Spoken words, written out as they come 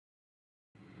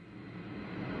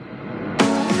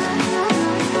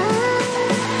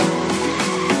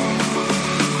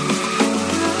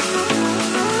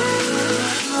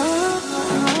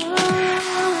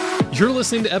You're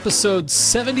listening to episode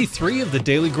 73 of the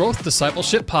Daily Growth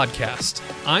Discipleship Podcast.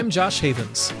 I'm Josh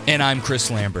Havens. And I'm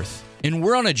Chris Lamberth. And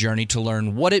we're on a journey to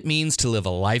learn what it means to live a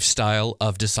lifestyle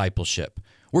of discipleship.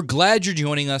 We're glad you're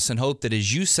joining us and hope that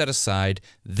as you set aside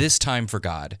this time for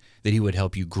God, that He would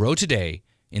help you grow today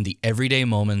in the everyday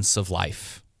moments of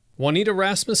life. Juanita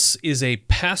Rasmus is a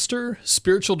pastor,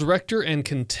 spiritual director, and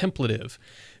contemplative.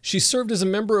 She served as a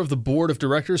member of the board of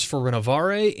directors for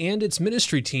Renovare and its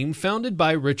ministry team founded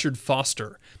by Richard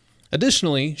Foster.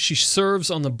 Additionally, she serves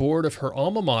on the board of her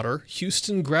alma mater,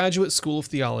 Houston Graduate School of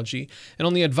Theology, and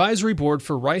on the advisory board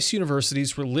for Rice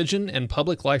University's Religion and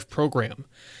Public Life program.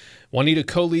 Juanita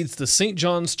co-leads the St.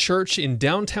 John's Church in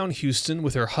downtown Houston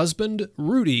with her husband,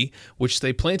 Rudy, which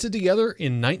they planted together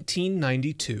in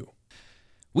 1992.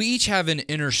 We each have an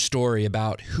inner story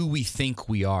about who we think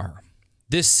we are.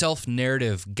 This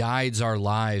self-narrative guides our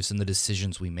lives and the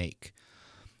decisions we make.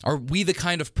 Are we the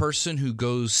kind of person who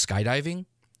goes skydiving?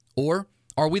 Or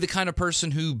are we the kind of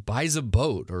person who buys a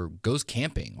boat or goes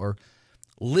camping or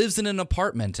lives in an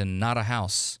apartment and not a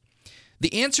house?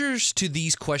 The answers to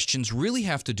these questions really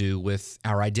have to do with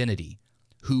our identity,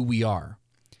 who we are.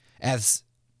 As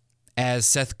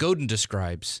Seth Godin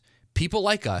describes, people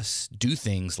like us do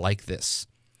things like this.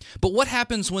 But what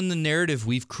happens when the narrative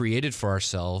we've created for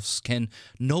ourselves can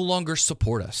no longer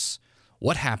support us?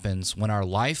 What happens when our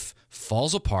life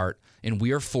falls apart and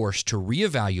we are forced to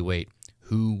reevaluate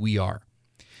who we are?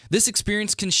 This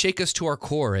experience can shake us to our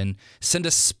core and send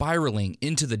us spiraling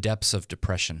into the depths of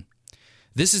depression.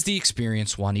 This is the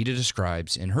experience Juanita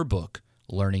describes in her book,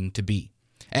 Learning to Be,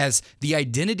 as the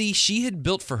identity she had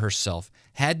built for herself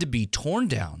had to be torn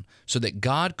down so that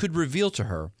God could reveal to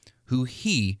her who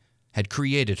He had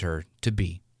created her to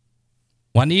be.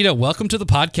 Juanita, welcome to the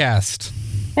podcast.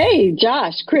 Hey,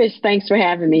 Josh, Chris, thanks for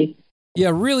having me.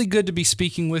 Yeah, really good to be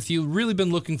speaking with you. Really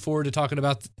been looking forward to talking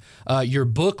about your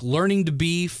book, Learning to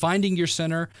Be, Finding Your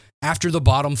Center After the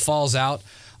Bottom Falls Out.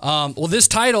 This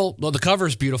title, the cover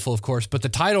is beautiful, of course, but the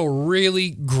title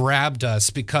really grabbed us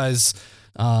because,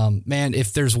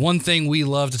 if there's one thing we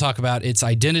love to talk about, it's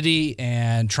identity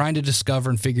and trying to discover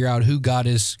and figure out who God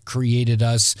has created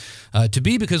us to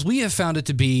be, because we have found it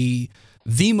to be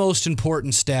the most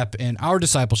important step in our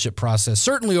discipleship process,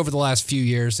 certainly over the last few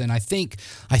years. And I think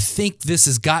this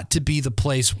has got to be the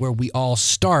place where we all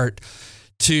start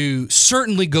to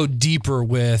certainly go deeper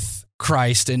with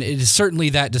Christ. And it is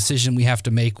certainly that decision we have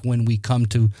to make when we come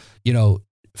to,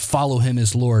 follow Him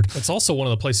as Lord. It's also one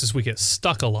of the places we get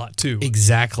stuck a lot, too.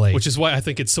 Exactly. Which is why I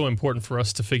think it's so important for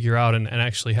us to figure out and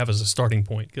actually have as a starting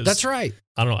point. That's right.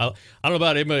 I don't know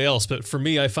about anybody else, but for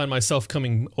me, I find myself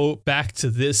coming back to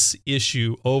this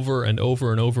issue over and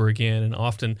over and over again. And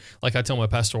often, like I tell my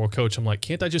pastoral coach, I'm like,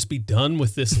 can't I just be done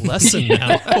with this lesson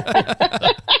now?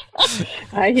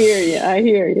 I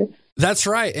hear you. That's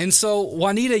right. And so,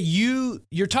 Juanita,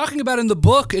 you're talking about in the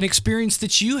book an experience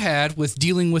that you had with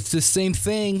dealing with this same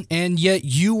thing, and yet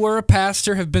you were a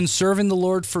pastor, have been serving the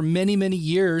Lord for many, many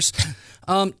years.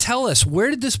 Tell us,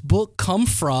 where did this book come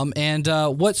from, and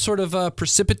what sort of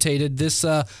precipitated this,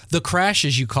 the crash,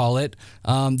 as you call it,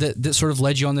 that sort of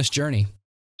led you on this journey?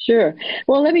 Sure.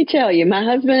 Well, let me tell you, my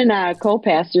husband and I are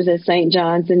co-pastors at St.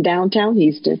 John's in downtown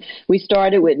Houston. We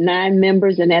started with 9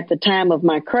 members, and at the time of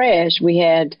my crash, we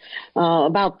had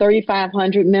about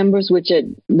 3,500 members, which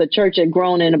the church had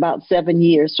grown in about 7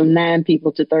 years, from 9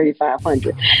 people to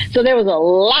 3,500. So there was a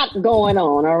lot going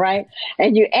on, all right?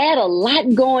 And you add a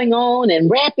lot going on and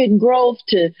rapid growth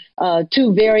to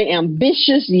 2 very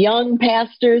ambitious young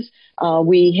pastors.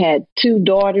 We had 2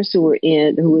 daughters who were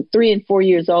 3 and 4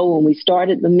 years old when we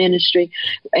started the ministry.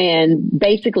 And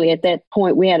basically at that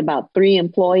point, we had about 3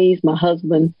 employees, my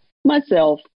husband,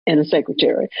 myself, and a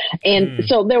secretary. And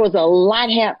so there was a lot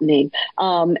happening.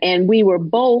 And we were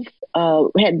both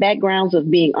had backgrounds of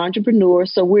being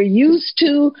entrepreneurs. So we're used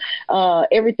to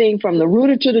everything from the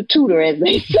rooter to the tutor, as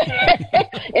they say,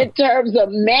 in terms of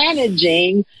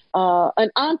managing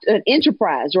an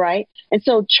enterprise, right? And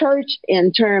so church,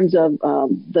 in terms of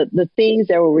the things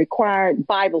that were required,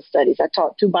 Bible studies. I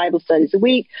taught 2 Bible studies a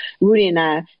week. Rudy and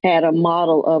I had a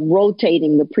model of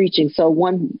rotating the preaching. So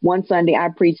one Sunday I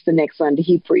preached, the next Sunday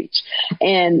he preached.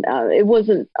 And it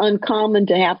wasn't uncommon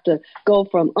to have to go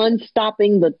from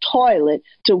unstopping the toilet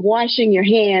to washing your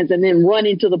hands and then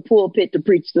running to the pulpit to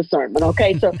preach the sermon,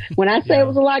 okay? So when I say it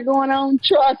was a lot going on,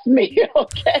 trust me,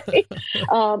 okay?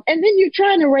 And then you're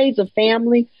trying to raise a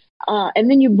family. And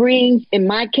then you bring, in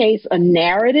my case, a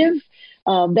narrative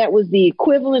that was the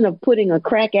equivalent of putting a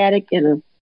crack addict in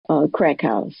a crack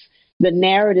house. the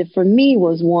narrative for me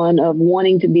was one of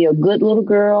wanting to be a good little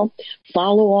girl,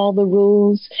 follow all the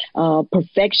rules.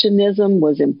 Perfectionism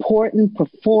was important.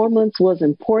 Performance was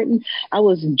important. I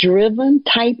was driven,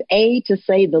 type A to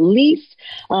say the least.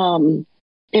 And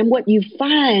what you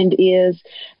find is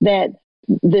that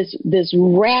this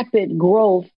rapid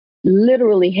growth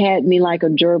literally had me like a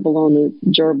gerbil on a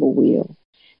gerbil wheel.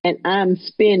 And I'm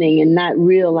spinning and not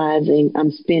realizing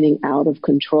I'm spinning out of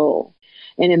control.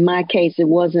 And in my case, it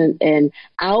wasn't an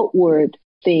outward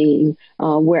thing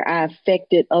where I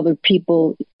affected other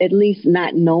people, at least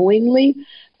not knowingly,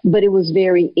 but it was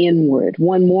very inward.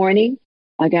 One morning,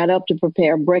 I got up to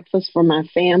prepare breakfast for my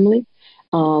family,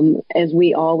 as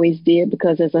we always did,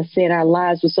 because as I said, our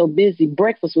lives were so busy.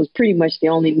 Breakfast was pretty much the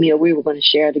only meal we were going to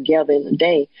share together in the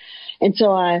day. And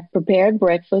so I prepared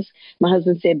breakfast. My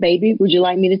husband said, "Baby, would you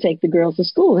like me to take the girls to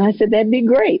school?" And I said, "That'd be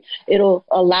great. It'll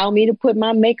allow me to put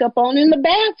my makeup on in the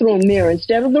bathroom mirror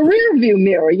instead of the rear view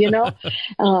mirror, you know."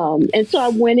 And so I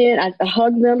went in, I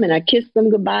hugged them and I kissed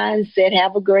them goodbye and said,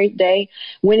 "Have a great day."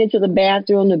 Went into the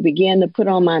bathroom to begin to put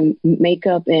on my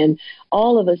makeup. And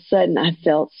all of a sudden I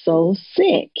felt so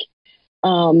sick.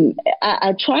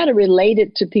 I try to relate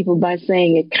it to people by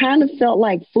saying it kind of felt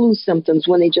like flu symptoms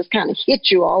when they just kind of hit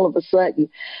you all of a sudden.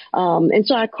 And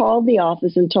so I called the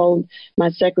office and told my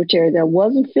secretary that I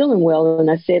wasn't feeling well. And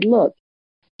I said, "Look,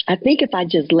 I think if I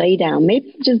just lay down,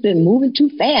 maybe I've just been moving too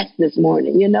fast this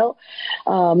morning, you know,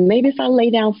 maybe if I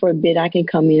lay down for a bit, I can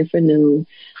come in for noon."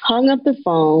 Hung up the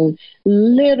phone,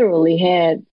 literally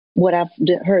had what I've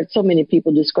heard so many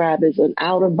people describe as an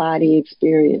out-of-body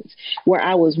experience, where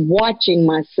I was watching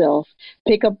myself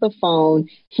pick up the phone,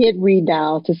 hit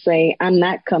redial to say, "I'm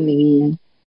not coming in.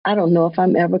 I don't know if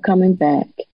I'm ever coming back.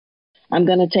 I'm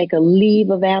going to take a leave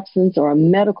of absence or a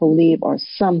medical leave or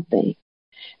something."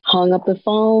 Hung up the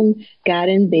phone, got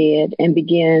in bed, and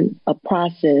began a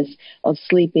process of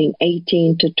sleeping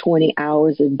 18 to 20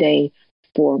 hours a day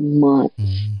for months.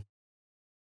 Mm-hmm.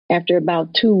 After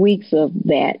about 2 weeks of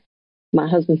that, my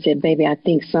husband said, "Baby, I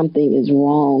think something is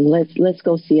wrong. Let's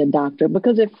go see a doctor."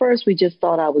 Because at first we just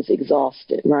thought I was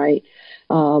exhausted, right?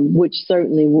 Which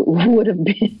certainly would have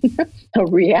been a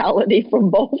reality for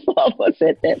both of us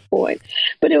at that point.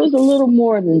 But it was a little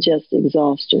more than just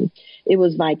exhaustion. It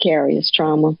was vicarious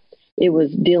trauma. It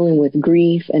was dealing with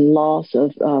grief and loss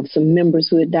of some members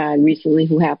who had died recently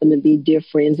who happened to be dear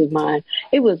friends of mine.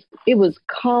 It was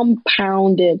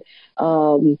compounded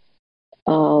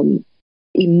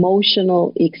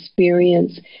emotional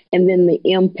experience, and then the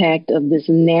impact of this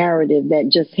narrative that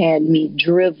just had me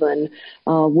driven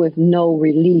with no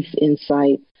relief in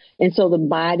sight. And so the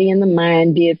body and the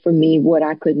mind did for me what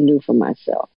I couldn't do for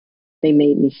myself. They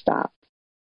made me stop.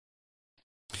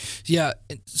 Yeah.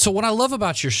 So what I love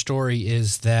about your story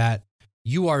is that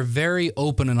you are very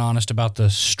open and honest about the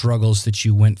struggles that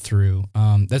you went through.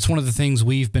 That's one of the things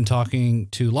we've been talking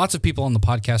to lots of people on the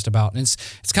podcast about. And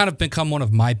it's kind of become one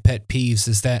of my pet peeves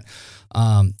is that,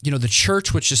 the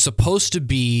church, which is supposed to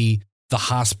be the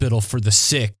hospital for the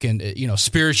sick and,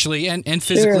 spiritually and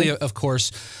physically, sure, of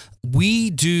course, we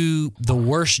do the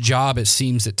worst job, it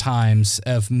seems at times,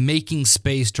 of making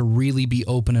space to really be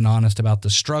open and honest about the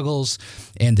struggles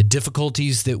and the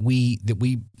difficulties that we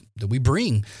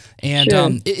bring. And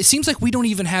sure, it seems like we don't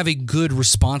even have a good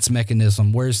response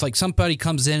mechanism, whereas like somebody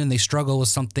comes in and they struggle with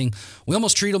something, we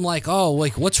almost treat them like, "Oh,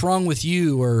 like what's wrong with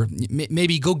you?" Or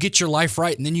maybe go get your life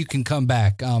right and then you can come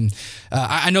back.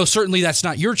 I know certainly that's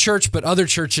not your church, but other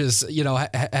churches,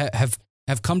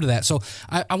 have come to that. So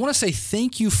I want to say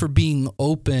thank you for being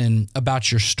open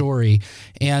about your story.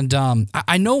 And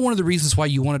I know one of the reasons why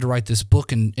you wanted to write this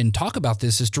book and talk about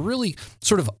this is to really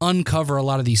sort of uncover a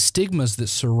lot of these stigmas that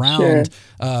surround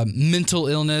sure, mental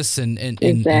illness and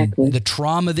exactly, and the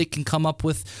trauma that can come up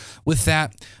with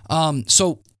that.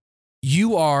 So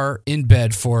you are in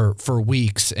bed for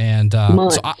weeks and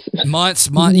months.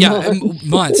 But yeah.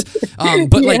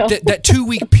 Like that 2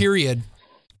 week period,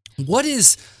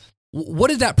 what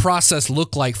did that process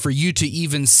look like for you to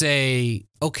even say,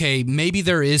 okay, maybe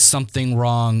there is something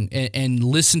wrong, and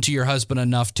listen to your husband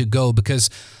enough to go? Because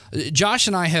Josh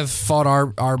and I have fought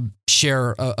our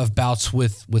share of bouts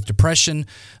with depression.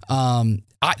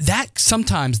 That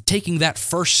sometimes taking that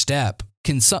first step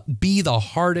can be the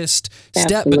hardest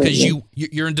step. Absolutely. Because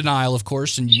you're in denial, of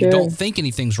course, and you sure, don't think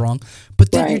anything's wrong,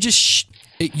 but then right, you're just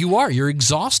you're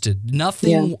exhausted.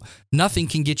 Nothing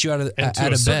can get you out of bed.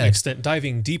 To a certain extent,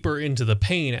 diving deeper into the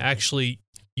pain, actually,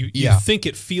 you think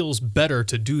it feels better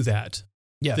to do that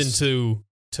than to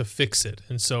fix it.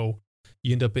 And so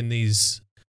you end up in these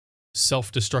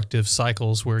self-destructive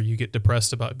cycles where you get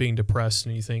depressed about being depressed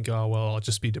and you think, "Oh, well, I'll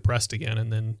just be depressed again."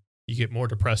 And then you get more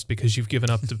depressed because you've given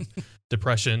up to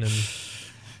depression, and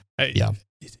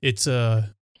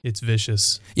it's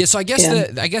vicious. Yeah. So I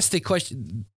guess the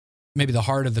question, maybe the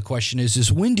heart of the question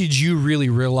is when did you really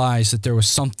realize that there was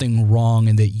something wrong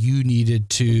and that you needed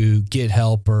to get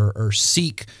help or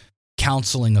seek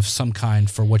counseling of some kind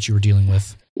for what you were dealing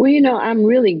with? Well, I'm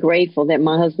really grateful that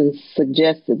my husband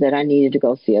suggested that I needed to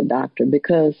go see a doctor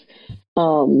because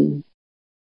in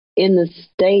the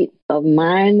state of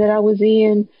mind that I was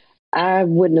in, I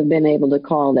wouldn't have been able to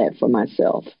call that for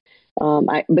myself.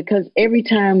 Because every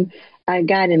time I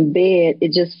got in bed,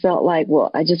 it just felt like,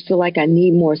 I just feel like I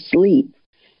need more sleep.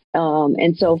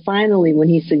 And so finally, when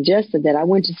he suggested that, I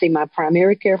went to see my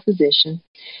primary care physician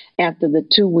after the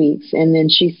 2 weeks. And then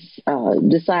she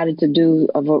decided to do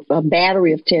a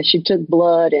battery of tests. She took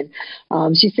blood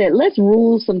and she said, let's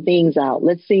rule some things out.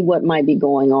 Let's see what might be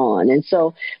going on. And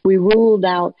so we ruled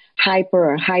out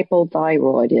hyper or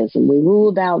hypothyroidism. We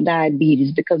ruled out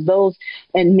diabetes because those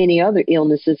and many other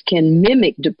illnesses can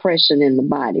mimic depression in the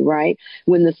body, right?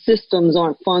 When the systems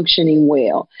aren't functioning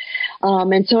well.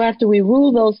 And so after we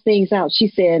ruled those things out, she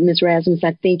said, Ms. Rasmus,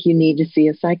 I think you need to see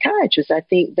a psychiatrist. I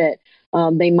think that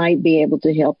they might be able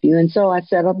to help you. And so I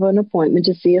set up an appointment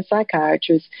to see a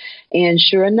psychiatrist. And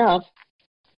sure enough,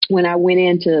 when I went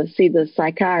in to see the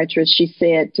psychiatrist, she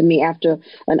said to me after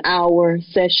an hour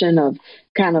session of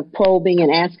kind of probing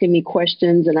and asking me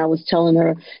questions, and I was telling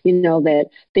her, that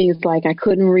things like I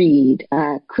couldn't read,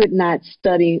 I could not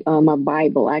study my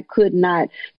Bible, I could not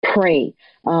pray,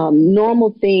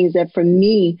 normal things that for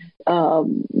me,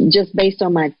 just based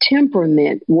on my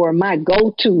temperament, were my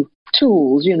go-to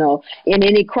tools, in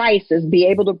any crisis, be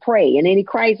able to pray, in any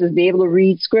crisis, be able to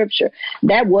read scripture.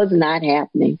 That was not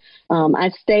happening. I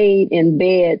stayed in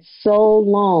bed so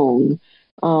long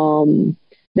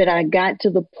that I got to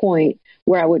the point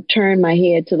where I would turn my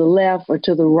head to the left or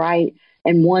to the right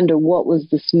and wonder what was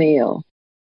the smell,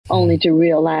 only to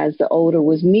realize the odor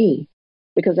was me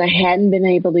because I hadn't been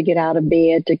able to get out of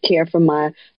bed to care for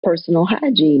my personal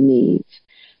hygiene needs.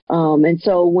 And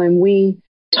so when we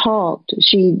talked,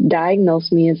 she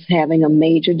diagnosed me as having a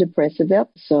major depressive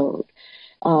episode.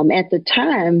 At the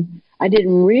time, I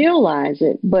didn't realize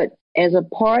it, but as a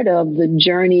part of the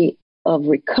journey of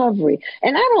recovery,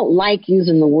 and I don't like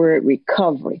using the word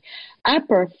recovery. I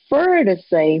prefer to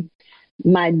say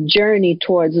my journey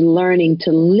towards learning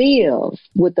to live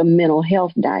with a mental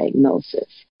health diagnosis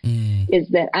is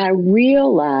that I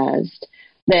realized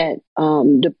that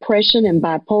depression and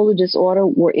bipolar disorder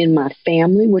were in my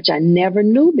family, which I never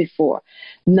knew before.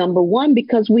 Number one,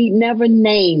 because we never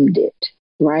named it,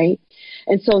 right?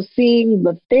 And so seeing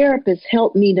the therapist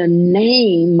helped me to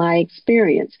name my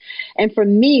experience. And for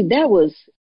me, that was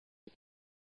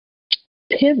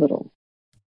pivotal.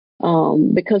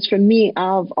 Because for me,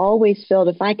 I've always felt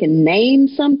if I can name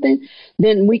something,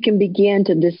 then we can begin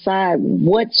to decide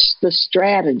what's the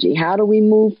strategy. How do we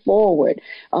move forward?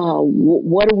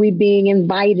 What are we being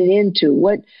invited into?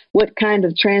 What kind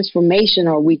of transformation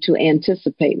are we to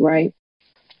anticipate, right?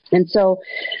 And so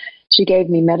she gave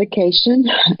me medication,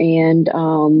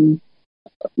 and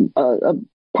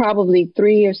probably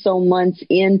 3 or so months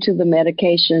into the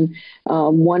medication,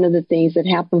 one of the things that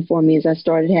happened for me is I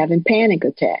started having panic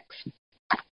attacks.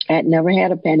 I had never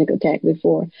had a panic attack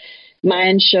before.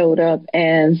 Mine showed up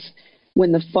as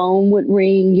when the phone would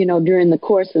ring, during the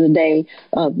course of the day,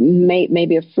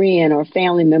 maybe a friend or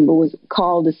family member was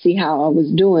called to see how I was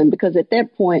doing, because at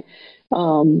that point,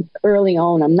 early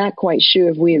on, I'm not quite sure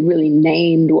if we had really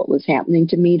named what was happening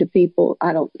to me to people.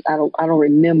 I don't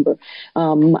remember.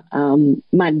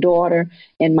 My daughter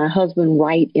and my husband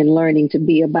write in learning to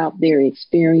be about their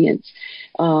experience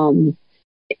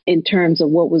in terms of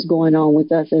what was going on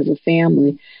with us as a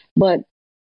family. But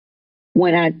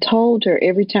when I told her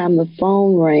every time the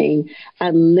phone rang,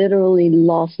 I literally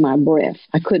lost my breath.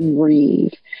 I couldn't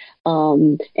breathe.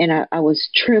 And I was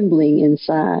trembling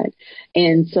inside.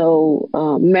 And so,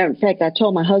 matter of fact, I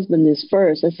told my husband this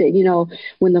first. I said,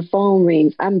 when the phone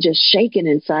rings, I'm just shaking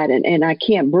inside and I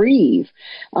can't breathe.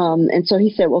 And so he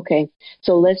said, okay,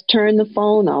 so let's turn the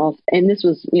phone off. And this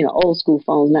was, old school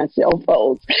phones, not cell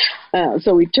phones.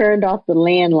 So we turned off the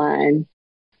landline,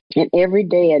 and every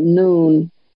day at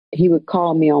noon, he would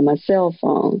call me on my cell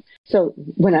phone. So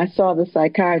when I saw the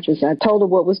psychiatrist, I told her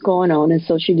what was going on. And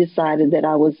so she decided that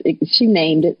she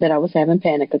named it that I was having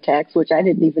panic attacks, which I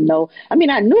didn't even know. I mean,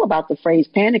 I knew about the phrase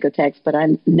panic attacks, but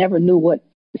I never knew what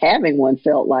having one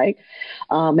felt like.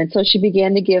 And so she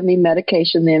began to give me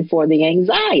medication then for the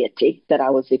anxiety that I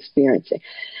was experiencing.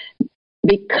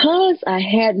 Because I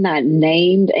had not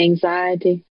named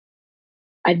anxiety,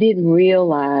 I didn't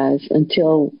realize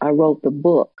until I wrote the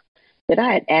book that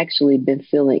I had actually been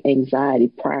feeling anxiety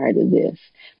prior to this,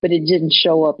 but it didn't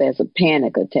show up as a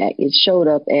panic attack. It showed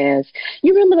up as,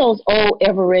 you remember those old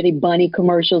Ever Ready Bunny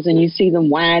commercials, and you see them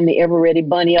wind the Ever Ready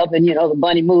Bunny up, and, the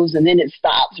bunny moves and then it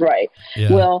stops, right?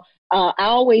 Yeah. Well, I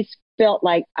always felt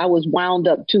like I was wound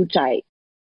up too tight.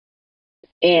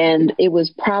 And it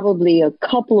was probably a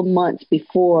couple of months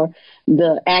before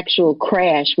the actual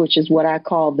crash, which is what I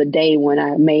call the day when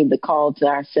I made the call to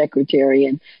our secretary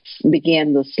and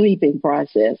began the sleeping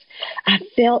process. I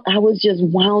felt I was just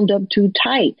wound up too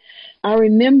tight. I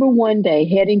remember one day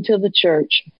heading to the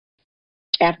church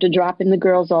after dropping the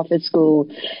girls off at school,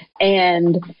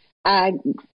 and I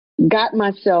got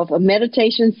myself a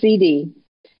meditation CD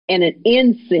and an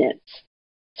incense,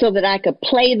 so that I could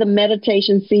play the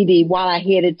meditation CD while I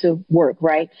headed to work,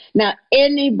 right? Now,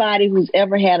 anybody who's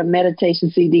ever had a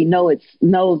meditation CD knows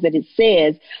that it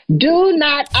says, do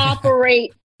not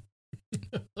operate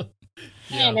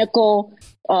mechanical,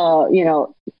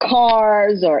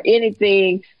 cars or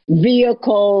anything,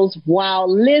 vehicles,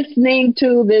 while listening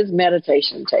to this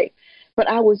meditation tape. But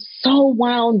I was so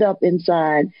wound up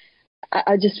inside,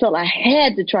 I just felt I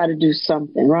had to try to do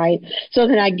something, right? So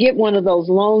then I get one of those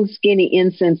long, skinny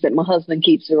incense that my husband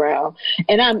keeps around,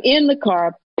 and I'm in the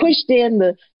car, pushed in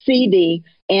the CD,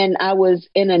 and I was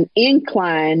in an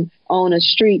incline on a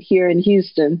street here in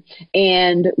Houston,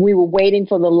 and we were waiting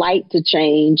for the light to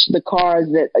change, the cars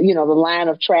that, the line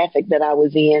of traffic that I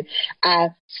was in. I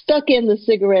stuck in the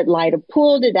cigarette lighter,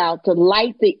 pulled it out to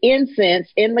light the incense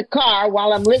in the car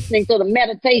while I'm listening to the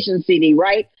meditation CD,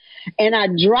 right? And I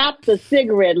dropped the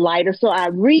cigarette lighter, so I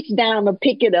reached down to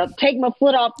pick it up, take my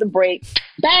foot off the brake,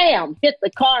 bam, hit the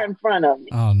car in front of me.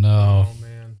 Oh, no. Oh,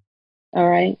 man. All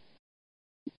right.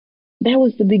 That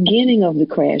was the beginning of the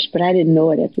crash, but I didn't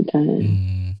know it at the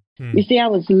time. Mm-hmm. You see, I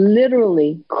was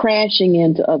literally crashing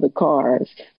into other cars.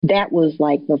 That was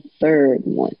like the third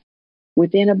one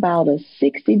within about a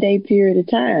 60-day period of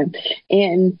time.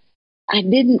 And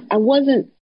I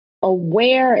wasn't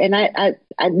aware, and I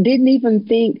didn't even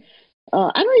think,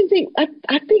 I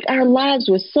think our lives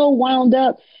were so wound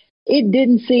up, it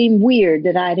didn't seem weird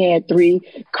that I'd had 3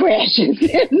 crashes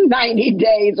in 90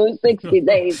 days or 60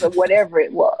 days or whatever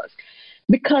it was,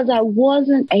 because I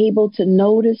wasn't able to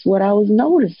notice what I was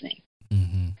noticing.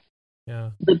 Mm-hmm.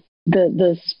 Yeah.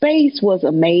 The space was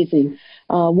amazing.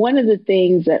 One of the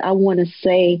things that I want to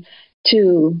say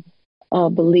to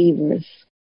believers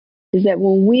is that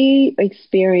when we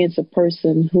experience a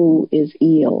person who is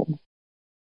ill,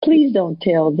 please don't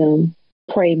tell them,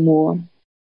 pray more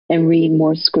and read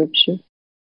more scripture.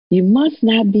 You must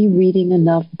not be reading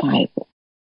enough Bible.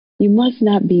 You must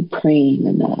not be praying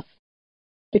enough.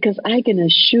 Because I can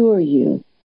assure you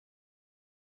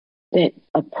that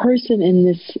a person in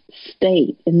this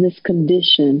state, in this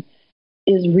condition,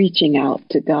 is reaching out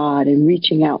to God and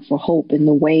reaching out for hope in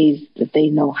the ways that they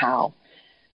know how.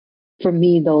 For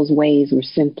me, those ways were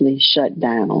simply shut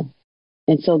down.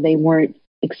 And so they weren't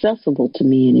accessible to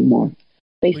me anymore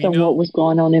based on what was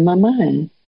going on in my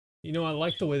mind. I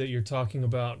like the way that you're talking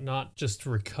about not just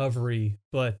recovery,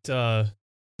 but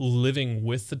living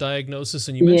with the diagnosis.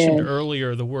 And you mentioned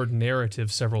earlier the word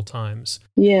narrative several times.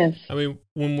 Yes. I mean,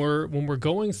 when we're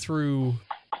going through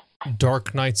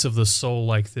dark nights of the soul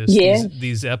like this,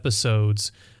 these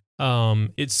episodes,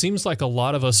 it seems like a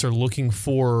lot of us are looking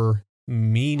for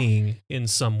meaning in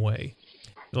some way.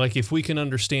 Like if we can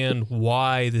understand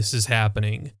why this is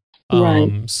happening,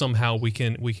 somehow we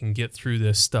can get through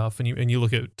this stuff. And you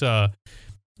look at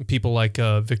people like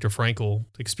Viktor Frankl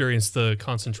experienced the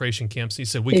concentration camps. He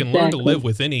said we can learn to live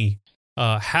with any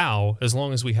how, as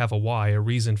long as we have a why, a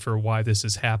reason for why this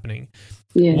is happening.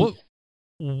 Yes.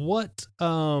 What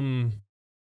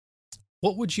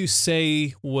would you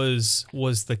say was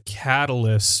the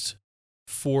catalyst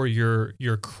for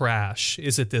your crash?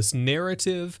 Is it this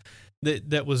narrative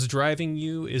that was driving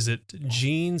you? Is it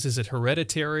genes? Is it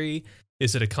hereditary?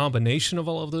 Is it a combination of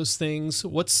all of those things?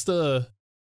 What's the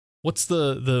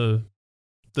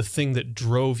thing that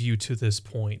drove you to this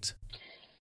point?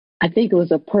 I think it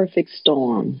was a perfect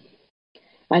storm.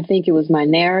 I think it was my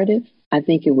narrative. I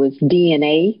think it was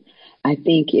DNA. I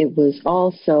think it was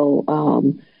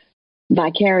also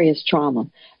vicarious trauma.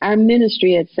 Our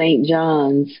ministry at St.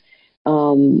 John's,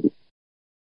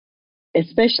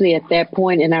 especially at that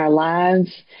point in our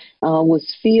lives,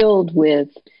 was filled with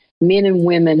men and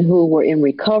women who were in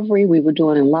recovery. We were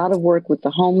doing a lot of work with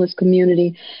the homeless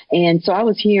community. And so I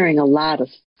was hearing a lot of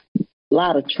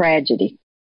tragedy.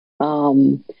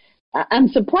 I'm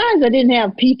surprised I didn't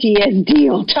have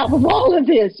PTSD on top of all of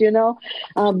this,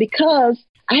 because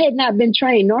I had not been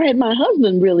trained, nor had my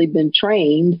husband really been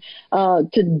trained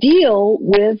to deal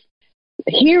with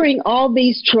hearing all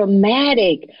these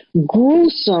traumatic,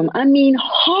 gruesome,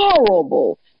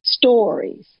 horrible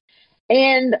stories.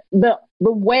 And the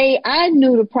way I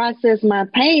knew to process my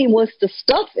pain was to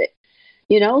stuff it,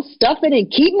 stuff it and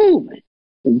keep moving.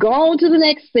 Go on to the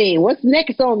next thing. What's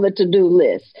next on the to-do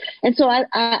list? And so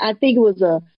I think it was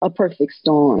a perfect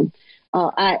storm.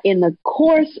 In the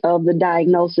course of the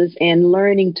diagnosis and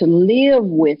learning to live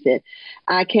with it,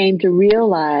 I came to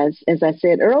realize, as I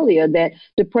said earlier, that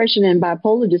depression and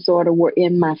bipolar disorder were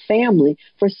in my family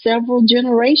for several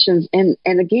generations. And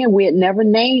again, we had never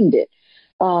named it.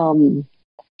 So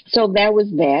that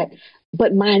was that.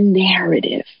 But my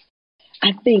narrative,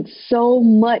 I think so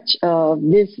much of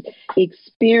this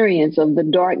experience of the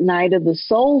dark night of the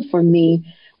soul for me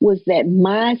was that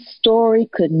my story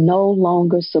could no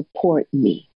longer support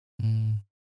me. Mm.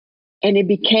 And it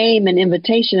became an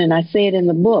invitation, and I say it in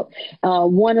the book.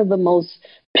 One of the most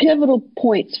pivotal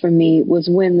points for me was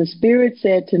when the Spirit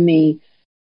said to me,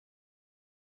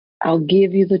 I'll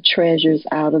give you the treasures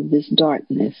out of this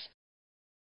darkness.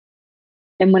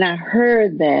 And when I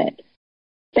heard that,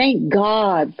 thank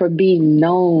God for being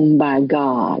known by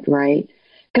God, right?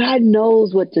 God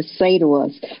knows what to say to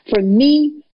us. For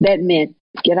me, that meant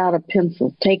get out a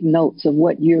pencil, take notes of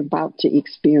what you're about to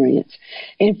experience.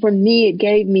 And for me, it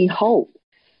gave me hope.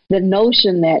 The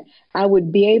notion that I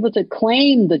would be able to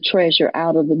claim the treasure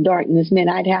out of the darkness meant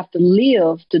I'd have to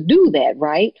live to do that,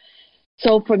 right?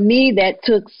 So for me, that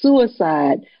took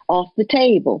suicide off the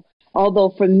table. Although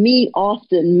for me,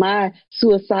 often my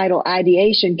suicidal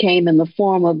ideation came in the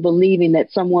form of believing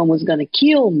that someone was going to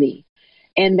kill me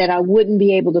and that I wouldn't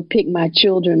be able to pick my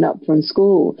children up from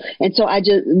school. And so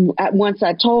once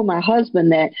I told my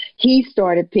husband that, he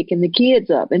started picking the kids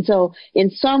up. And so in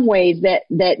some ways that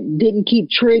didn't keep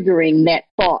triggering that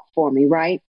thought for me,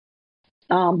 right?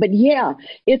 But yeah,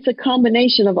 it's a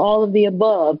combination of all of the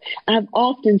above. I've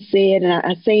often said, and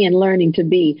I say in Learning to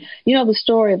Be, the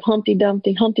story of Humpty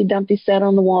Dumpty. Humpty Dumpty sat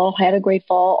on the wall, had a great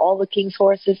fall. All the king's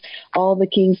horses, all the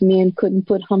king's men couldn't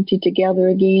put Humpty together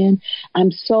again.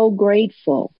 I'm so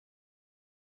grateful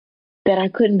that I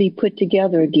couldn't be put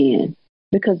together again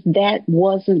because that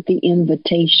wasn't the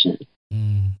invitation.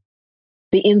 Mm.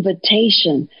 The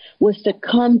invitation was to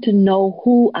come to know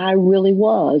who I really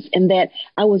was and that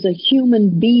I was a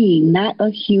human being, not a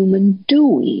human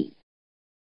doing.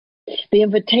 The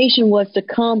invitation was to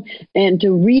come and to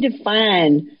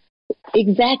redefine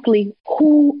exactly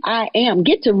who I am,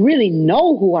 get to really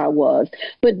know who I was,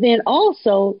 but then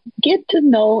also get to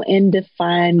know and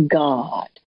define God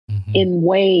in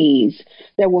ways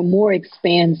that were more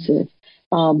expansive.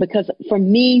 Because for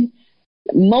me,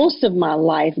 most of my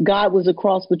life, God was a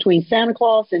cross between Santa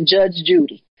Claus and Judge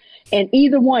Judy. And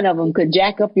either one of them could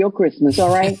jack up your Christmas,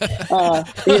 all right?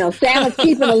 Santa's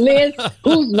keeping a list,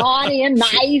 who's naughty and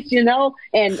nice,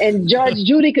 and Judge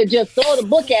Judy could just throw the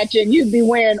book at you and you'd be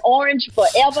wearing orange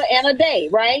forever and a day,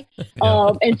 right?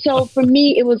 Yeah. And so for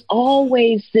me, it was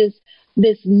always this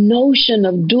notion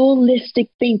of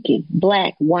dualistic thinking,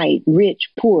 black, white,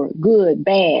 rich, poor, good,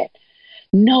 bad,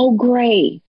 no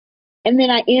gray. And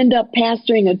then I end up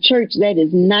pastoring a church that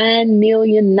is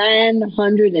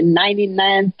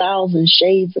 9,999,000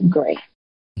 shades of gray.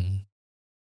 Mm-hmm.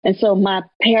 And so my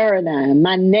paradigm,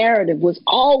 my narrative was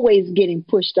always getting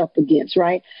pushed up against,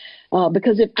 right?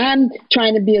 Because if I'm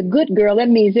trying to be a good girl, that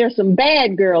means there's some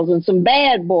bad girls and some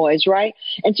bad boys, right?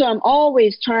 And so I'm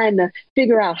always trying to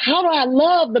figure out, how do I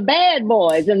love the bad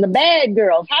boys and the bad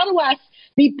girls? How do I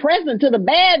be present to the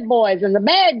bad boys and the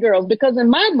bad girls? Because in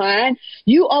my mind,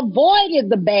 you avoided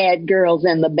the bad girls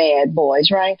and the bad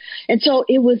boys, right? And so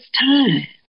it was time.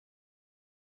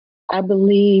 I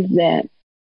believe that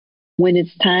when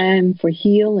it's time for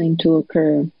healing to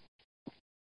occur,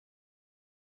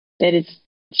 that it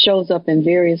shows up in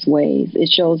various ways. It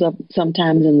shows up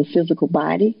sometimes in the physical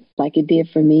body, like it did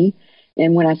for me.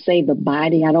 And when I say the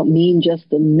body, I don't mean just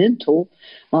the mental.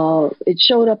 It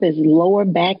showed up as lower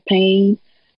back pain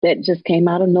that just came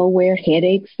out of nowhere,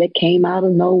 headaches that came out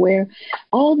of nowhere,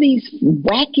 all these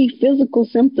wacky physical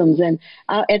symptoms. And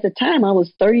at the time, I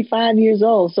was 35 years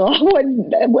old, so I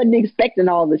wasn't expecting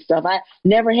all this stuff. I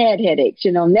never had headaches,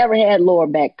 never had lower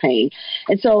back pain.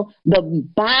 And so the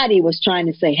body was trying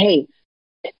to say, hey,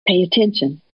 pay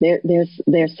attention.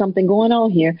 There's something going on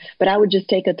here, but I would just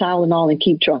take a Tylenol and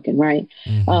keep trucking, right?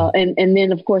 Mm-hmm. And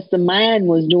then, of course, the mind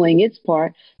was doing its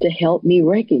part to help me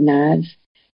recognize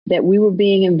that we were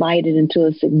being invited into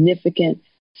a significant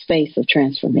space of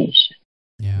transformation.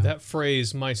 Yeah. That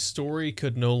phrase, my story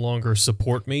could no longer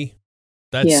support me,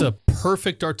 that's a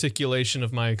perfect articulation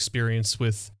of my experience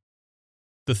with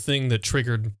the thing that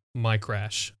triggered my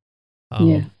crash.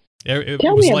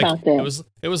 Tell me about that.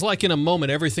 It was like in a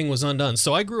moment, everything was undone.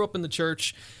 So I grew up in the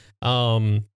church.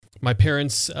 My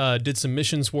parents did some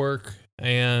missions work,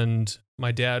 and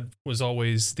my dad was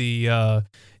always the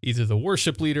either the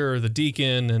worship leader or the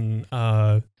deacon,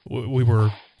 and we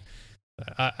were.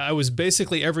 I was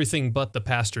basically everything but the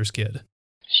pastor's kid.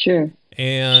 Sure.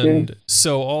 And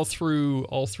so all through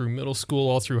middle school,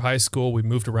 all through high school, we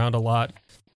moved around a lot.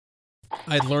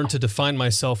 I'd learned to define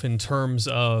myself in terms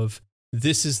of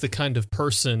this is the kind of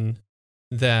person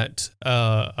that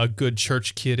a good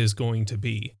church kid is going to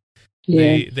be.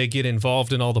 Yeah. They get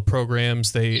involved in all the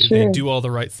programs. They do all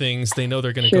the right things. They know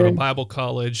they're going to go to Bible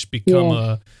college,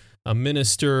 become a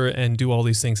minister, and do all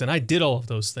these things. And I did all of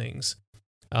those things.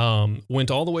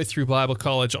 Went all the way through Bible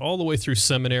college, all the way through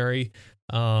seminary.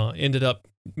 Ended up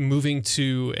moving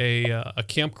to a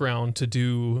campground to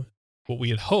do what we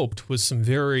had hoped was some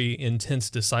very intense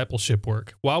discipleship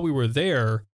work. While we were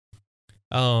there,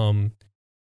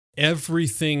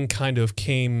 everything kind of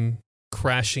came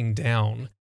crashing down.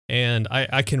 And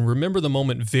I can remember the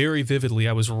moment very vividly.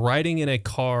 I was riding in a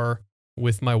car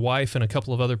with my wife and a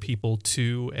couple of other people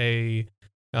to a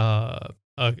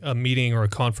meeting or a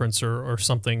conference or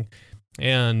something.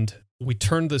 And we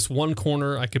turned this one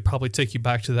corner. I could probably take you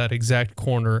back to that exact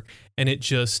corner. And it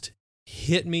just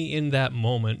hit me in that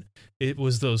moment. It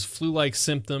was those flu-like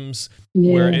symptoms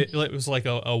where it was like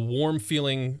a warm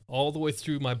feeling all the way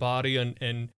through my body,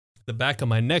 and the back of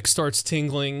my neck starts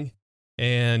tingling,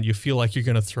 and you feel like you're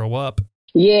going to throw up.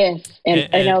 Yes,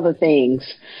 and other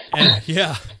things. And,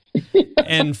 yeah.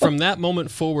 And from that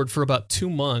moment forward, for about 2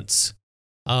 months,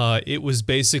 it was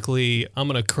basically, I'm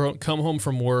going to come home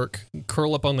from work,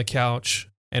 curl up on the couch,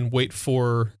 and wait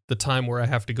for the time where I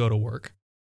have to go to work.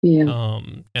 Yeah.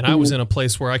 And I was in a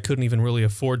place where I couldn't even really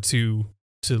afford to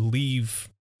leave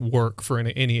work for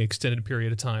any extended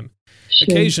period of time.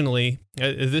 Sure. Occasionally,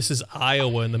 this is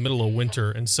Iowa in the middle of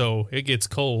winter, and so it gets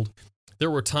cold.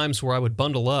 There were times where I would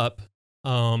bundle up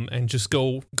and just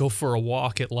go for a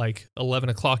walk at like 11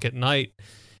 o'clock at night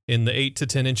in the 8 to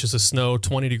 10 inches of snow,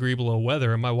 20 degree below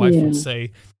weather. And my wife would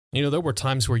say, there were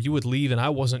times where you would leave and I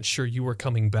wasn't sure you were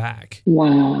coming back.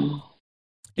 Wow.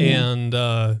 And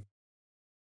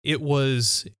it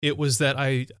was that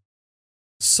I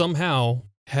somehow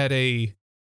had a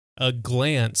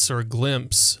glance or a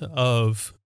glimpse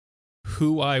of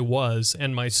who I was,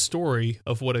 and my story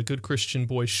of what a good Christian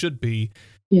boy should be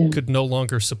could no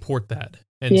longer support that.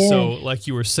 And so, like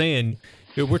you were saying,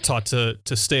 we're taught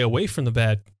to stay away from the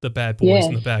bad boys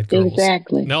and the bad girls.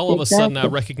 Exactly. Now all of a sudden I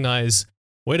recognize,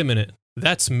 wait a minute,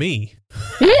 that's me.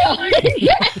 Yeah,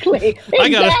 exactly.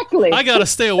 I gotta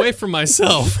stay away from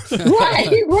myself.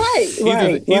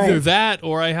 Right. Either that,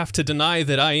 or I have to deny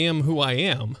that I am who I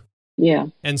am. Yeah.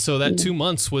 And so that 2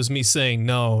 months was me saying,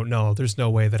 no, there's no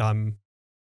way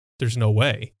there's no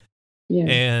way. Yeah.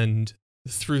 And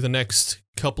through the next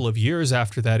couple of years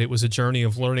after that, it was a journey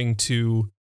of learning to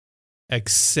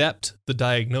accept the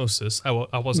diagnosis.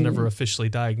 I wasn't ever officially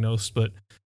diagnosed, but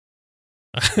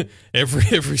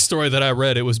every story that I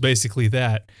read, it was basically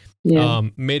that. Yeah.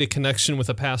 Made a connection with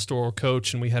a pastoral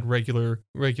coach, and we had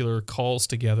regular calls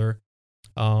together.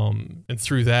 And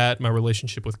through that, my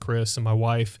relationship with Chris and my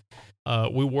wife,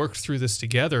 we worked through this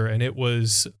together, and it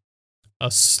was a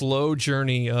slow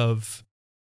journey of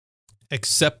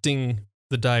accepting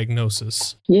the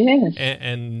diagnosis. Yes.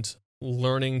 And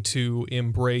learning to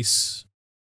embrace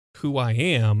who I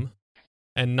am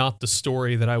and not the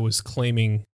story that I was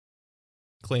claiming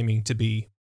to be.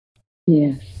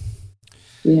 Yes.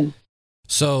 Yeah.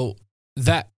 So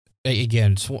that,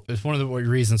 again, it's one of the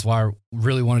reasons why I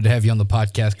really wanted to have you on the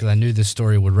podcast, because I knew this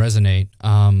story would resonate.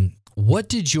 What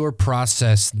did your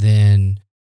process then,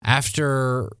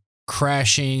 after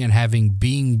crashing and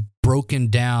being broken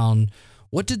down,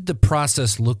 what did the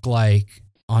process look like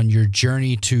on your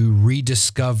journey to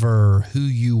rediscover who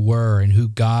you were and who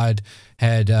God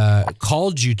had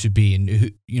called you to be, and who,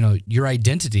 your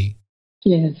identity?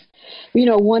 Yes.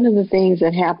 One of the things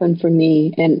that happened for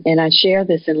me, and I share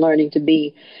this in Learning to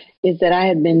Be, is that I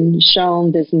had been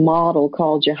shown this model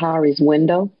called Johari's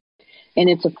window, and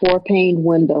it's a 4-pane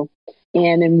window.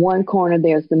 And in one corner,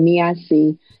 there's the me I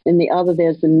see. In the other,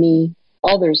 there's the me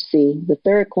others see. The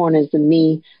third corner is the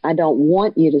me I don't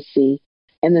want you to see.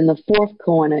 And then the fourth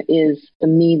corner is the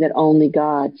me that only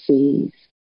God sees.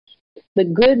 The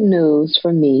good news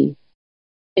for me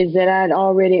is that I'd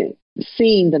already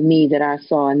seen the me that I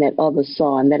saw and that others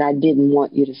saw and that I didn't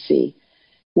want you to see.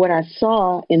 What I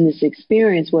saw in this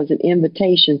experience was an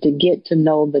invitation to get to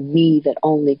know the me that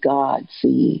only God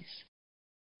sees.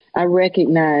 I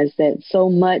recognize that so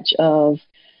much of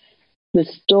the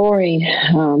story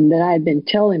that I had been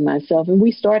telling myself, and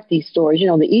we start these stories,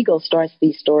 the ego starts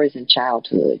these stories in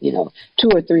childhood, 2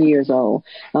 or 3 years old,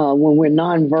 when we're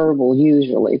nonverbal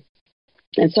usually.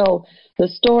 And so the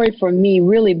story for me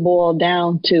really boiled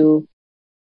down to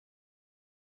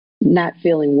not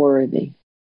feeling worthy,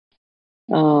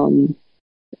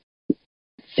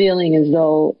 feeling as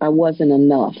though I wasn't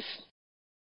enough.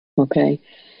 Okay.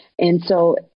 And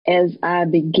so as I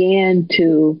began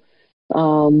to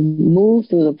move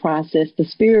through the process, the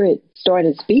Spirit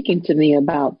started speaking to me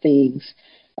about things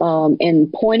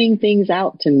and pointing things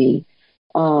out to me,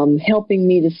 helping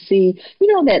me to see,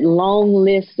 that long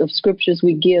list of scriptures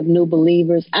we give new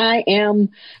believers. I am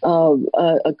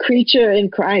a creature in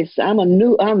Christ. I'm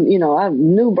new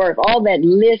birth. All that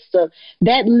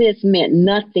list meant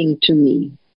nothing to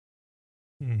me,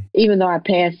 even though I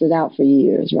passed it out for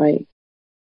years, right?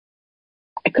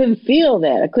 I couldn't feel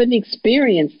that. I couldn't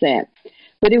experience that.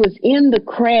 But it was in the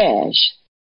crash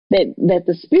that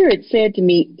the Spirit said to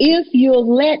me, if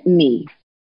you'll let me,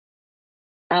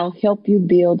 I'll help you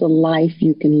build a life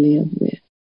you can live with.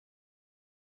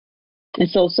 And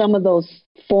so some of those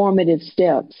formative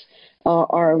steps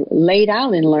are laid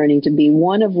out in Learning to Be,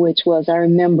 one of which was I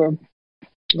remember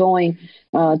going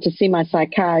to see my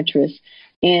psychiatrist,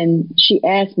 and she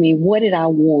asked me, what did I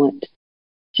want?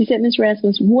 She said, Miss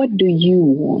Rasmus, what do you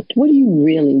want? What do you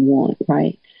really want,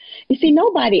 right? You see,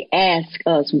 nobody asks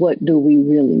us, what do we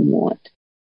really want?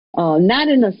 Not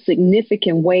in a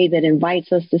significant way that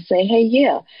invites us to say, hey,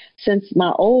 yeah, since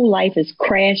my old life has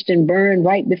crashed and burned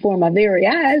right before my very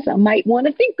eyes, I might want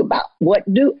to think about what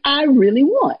do I really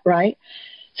want, right?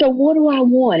 So what do I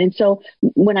want? And so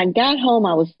when I got home,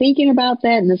 I was thinking about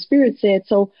that, and the Spirit said,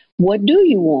 so what do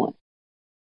you want?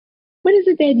 What is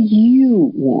it that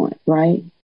you want, right?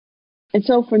 And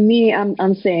so for me,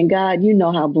 I'm saying, God, you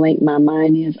know how blank my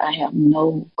mind is. I have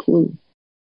no clue.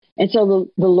 And so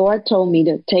the Lord told me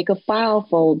to take a file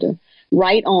folder,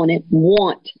 write on it,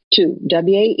 want to,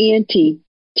 WANTTOS,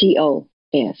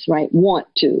 right? Want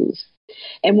tos.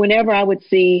 And whenever I would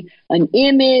see an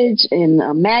image in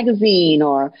a magazine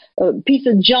or a piece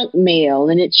of junk mail,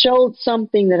 and it showed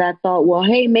something that I thought, well,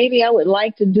 hey, maybe I would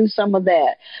like to do some of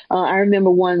that. I remember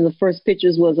one of the first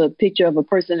pictures was a picture of a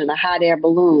person in a hot air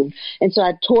balloon. And so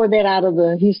I tore that out of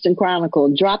the Houston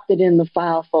Chronicle, dropped it in the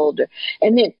file folder.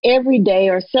 And then every day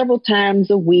or several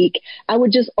times a week, I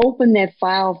would just open that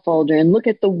file folder and look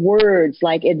at the words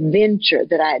like adventure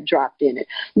that I had dropped in it.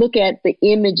 Look at the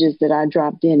images that I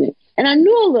dropped in it. And I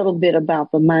knew a little bit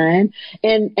about the mind,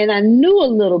 and I knew a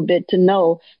little bit to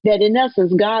know that in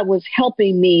essence, God was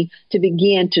helping me to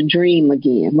begin to dream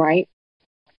again, right?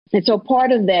 And so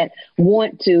part of that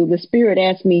want to, the Spirit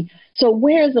asked me, so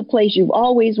where's a place you've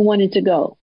always wanted to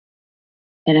go?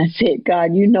 And I said,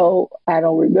 God, I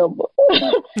don't remember.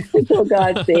 And so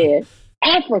God said,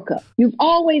 Africa. You've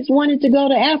always wanted to go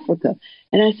to Africa.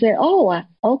 And I said,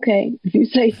 okay, if you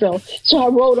say so. So I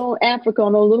wrote on Africa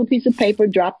on a little piece of paper,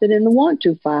 dropped it in the want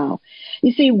to file.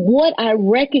 You see, what I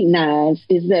recognize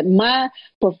is that my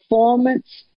performance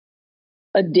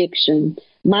addiction,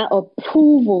 my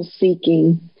approval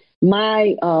seeking,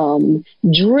 my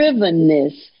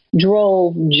drivenness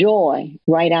drove joy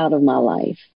right out of my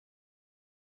life.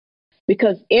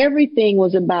 Because everything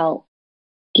was about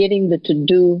getting the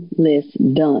to-do list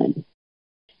done.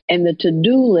 And the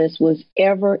to-do list was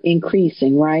ever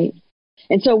increasing, right?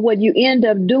 And so what you end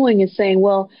up doing is saying,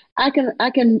 well, I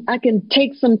can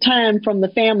take some time from the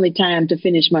family time to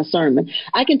finish my sermon.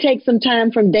 I can take some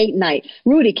time from date night.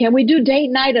 Rudy, can we do date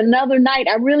night another night?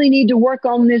 I really need to work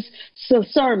on this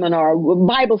sermon or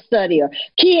Bible study. Or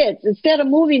kids, instead of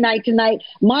movie night tonight,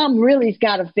 Mom really's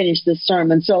got to finish this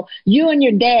sermon. So you and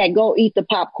your dad go eat the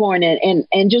popcorn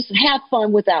and just have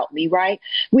fun without me, right?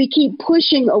 We keep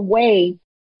pushing away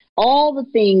all the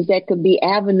things that could be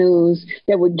avenues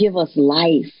that would give us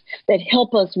life, that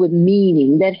help us with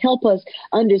meaning, that help us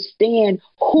understand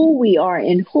who we are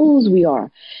and whose we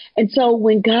are. And so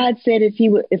when God said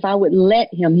if I would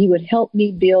let him, he would help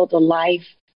me build a life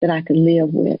that I could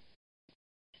live with.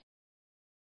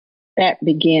 That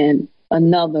began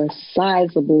another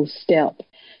sizable step.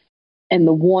 And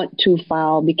the want to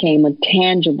file became a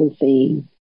tangible thing.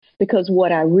 Because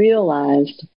what I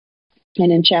realized, and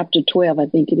in chapter 12, I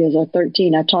think it is, or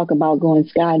 13, I talk about going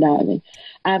skydiving.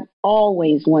 I've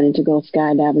always wanted to go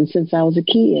skydiving since I was a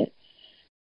kid.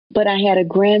 But I had a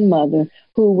grandmother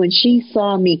who, when she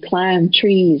saw me climb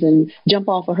trees and jump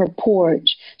off of her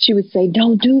porch, she would say,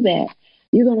 don't do that.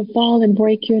 You're going to fall and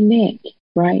break your neck,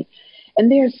 right?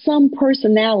 And there's some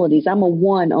personalities, I'm a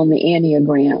 1 on the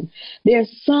Enneagram. There's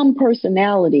some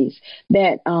personalities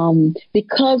that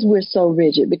because we're so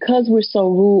rigid, because we're so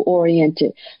rule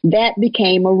oriented, that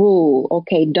became a rule.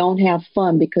 Okay, don't have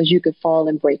fun because you could fall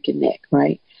and break your neck,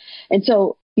 right? And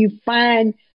so you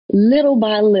find little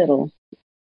by little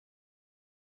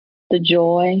the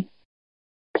joy,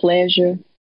 pleasure,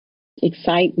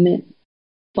 excitement,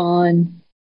 fun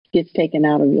gets taken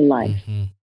out of your life. Mm-hmm.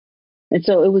 And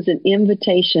so it was an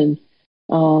invitation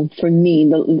for me.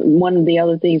 One of the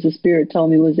other things the Spirit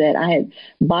told me was that I had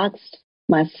boxed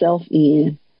myself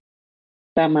in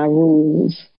by my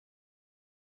rules,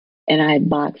 and I had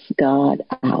boxed God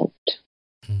out.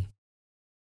 Mm-hmm.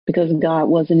 Because God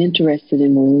wasn't interested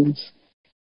in rules,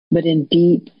 but in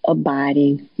deep,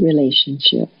 abiding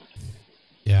relationship.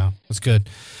 Yeah, that's good.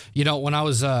 You know, when I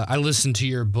was, I listened to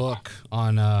your book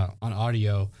on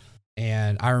audio,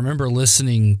 and I remember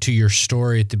listening to your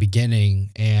story at the beginning.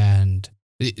 And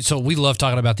so we love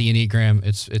talking about the Enneagram.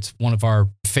 It's one of our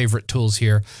favorite tools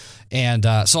here. And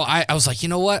so I was like, you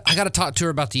know what? I got to talk to her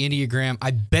about the Enneagram.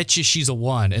 I bet you she's a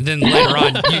 1. And then later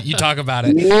on, you talk about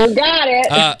it. You got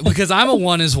it. Because I'm a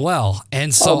 1 as well.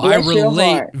 And so I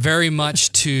relate very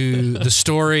much to the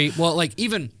story. Well, like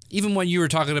even when you were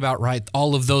talking about, right,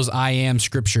 all of those I am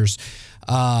scriptures,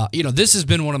 this has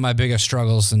been one of my biggest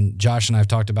struggles, and Josh and I have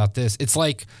talked about this. It's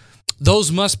like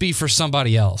those must be for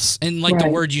somebody else. And like the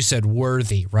word you said,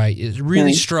 worthy, right? It's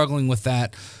really struggling with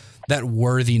that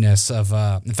worthiness of,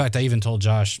 in fact, I even told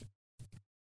Josh,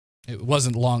 it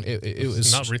wasn't long. It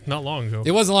was not long ago.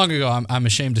 It wasn't long ago. I'm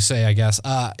ashamed to say, I guess.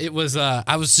 It was,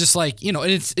 I was just like, and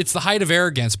it's the height of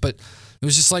arrogance, but it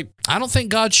was just like, I don't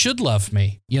think God should love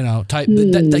me, type.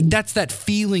 That's that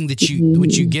feeling that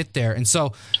you get there. And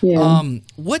so,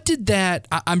 what did that?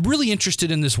 I'm really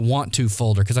interested in this want to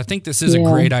folder, because I think this is a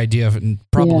great idea and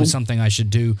probably something I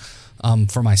should do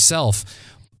for myself.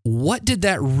 What did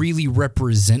that really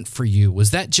represent for you?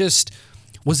 Was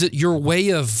it your way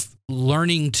of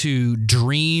learning to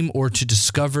dream or to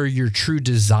discover your true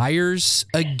desires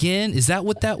again? Is that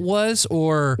what that was?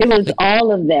 Or it was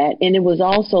all of that, and it was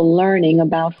also learning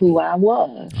about who I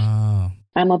was. Oh.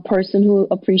 I'm a person who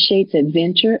appreciates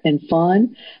adventure and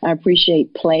fun. I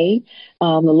appreciate play.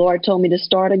 The Lord told me to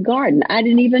start a garden. I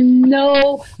didn't even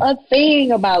know a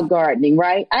thing about gardening,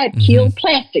 right? I had killed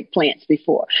plastic plants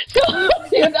before. So,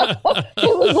 it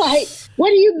was like,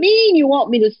 what do you mean you want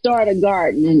me to start a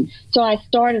garden? And so I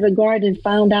started a garden and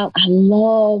found out I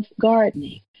love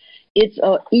gardening. It's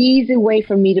an easy way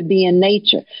for me to be in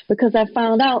nature, because I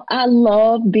found out I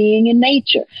love being in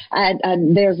nature.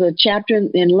 There's a chapter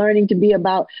in Learning to Be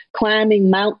about climbing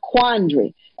Mount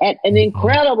Quandary at an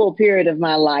incredible period of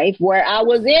my life where I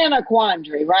was in a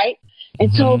quandary, right?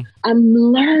 And so I'm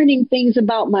learning things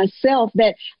about myself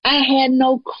that I had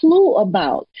no clue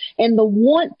about. And the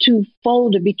want to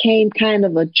folder became kind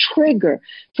of a trigger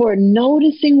for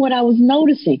noticing what I was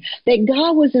noticing, that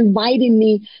God was inviting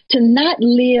me to not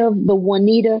live the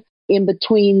Juanita in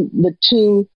between the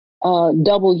two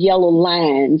double yellow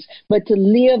lines, but to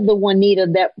live the Juanita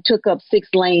that took up 6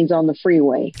 lanes on the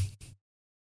freeway,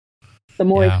 the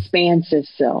more expansive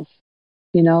self,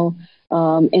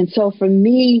 and so for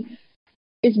me,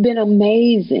 it's been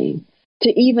amazing to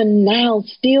even now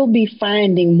still be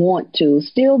finding want to,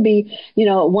 still be,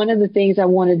 one of the things I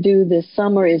want to do this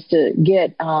summer is to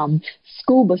get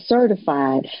scuba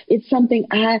certified. It's something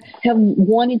I have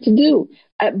wanted to do.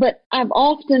 But I've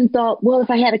often thought, well,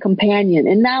 if I had a companion,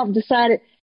 and now I've decided,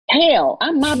 hell,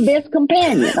 I'm my best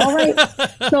companion. All right.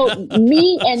 So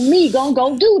me gonna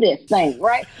go do this thing.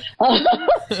 Right.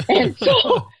 And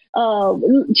so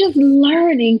just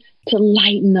learning to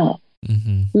lighten up.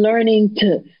 Learning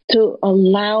to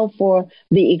allow for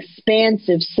the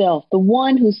expansive self, the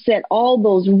one who set all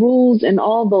those rules and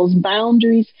all those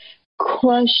boundaries,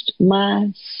 crushed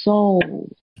my soul.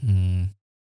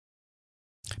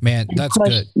 Man, that's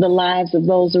crushed good. The lives of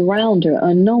those around her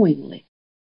unknowingly,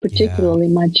 particularly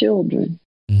my children.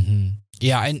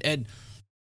 Yeah, and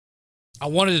I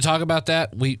wanted to talk about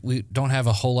that. We don't have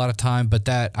a whole lot of time, but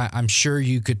that I'm sure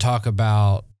you could talk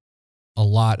about a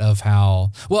lot of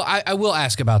how, well, I will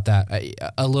ask about that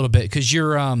a little bit, because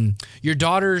your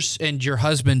daughters and your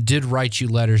husband did write you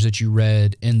letters that you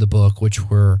read in the book, which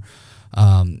were,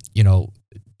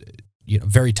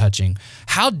 very touching.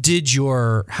 How did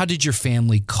your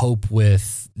family cope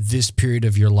with this period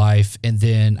of your life? And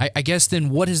then I guess then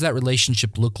what does that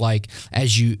relationship look like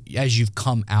as you've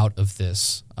come out of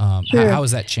this? Sure. How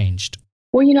has that changed?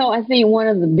 Well, I think one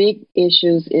of the big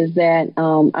issues is that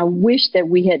I wish that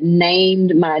we had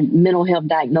named my mental health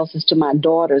diagnosis to my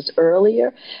daughters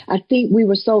earlier. I think we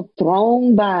were so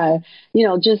thrown by,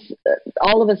 just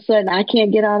all of a sudden I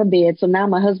can't get out of bed. So now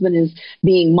my husband is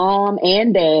being mom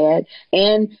and dad,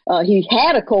 and he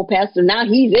had a co-pastor. Now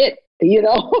he's it.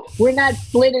 We're not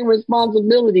splitting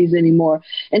responsibilities anymore.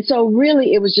 And so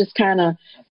really it was just kind of,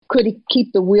 could he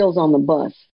keep the wheels on the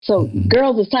bus? So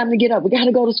girls, it's time to get up. We got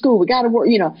to go to school. We got to work,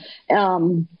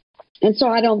 and so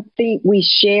I don't think we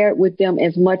shared with them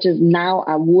as much as now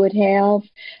I would have,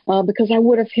 because I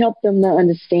would have helped them to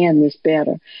understand this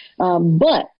better.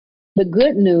 But the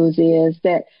good news is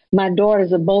that my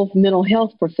daughters are both mental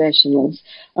health professionals.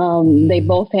 They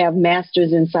both have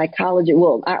masters in psychology.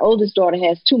 Well, our oldest daughter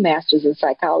has 2 masters in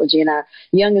psychology, and our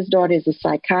youngest daughter is a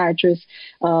psychiatrist.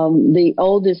 The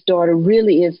oldest daughter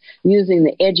really is using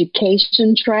the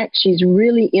education track. She's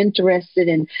really interested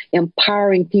in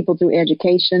empowering people through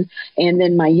education. And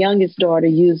then my youngest daughter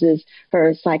uses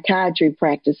her psychiatry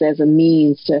practice as a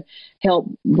means to help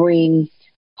bring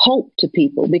hope to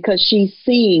people, because she's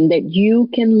seeing that you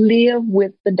can live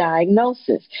with the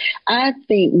diagnosis. I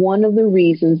think one of the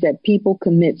reasons that people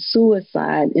commit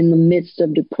suicide in the midst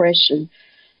of depression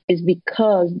is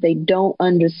because they don't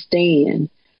understand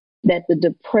that the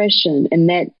depression and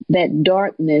that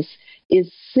darkness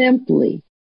is simply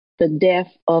the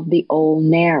death of the old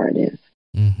narrative.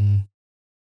 Mm-hmm.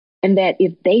 And that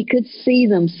if they could see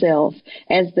themselves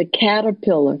as the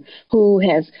caterpillar who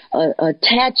has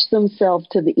attached themselves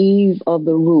to the eave of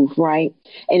the roof, right,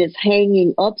 and is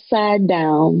hanging upside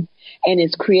down and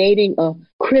is creating a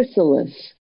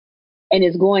chrysalis and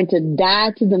is going to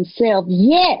die to themselves,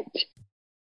 yet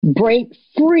break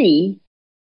free,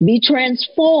 be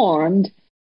transformed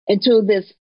into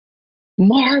this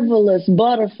marvelous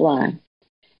butterfly,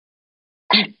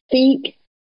 I think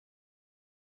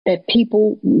that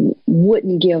people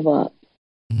wouldn't give up.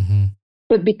 Mm-hmm.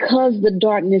 But because the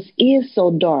darkness is so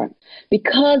dark,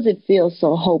 because it feels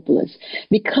so hopeless,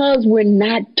 because we're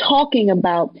not talking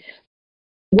about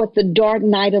what the dark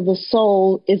night of the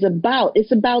soul is about.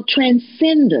 It's about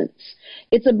transcendence.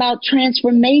 It's about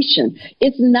transformation.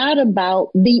 It's not about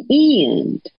the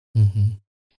end. Mm-hmm.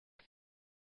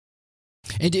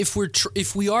 And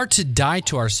if we are to die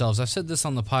to ourselves, I've said this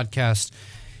on the podcast,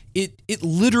 it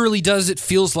literally does. It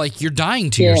feels like you're dying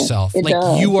to yourself.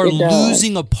 Like you are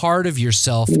losing a part of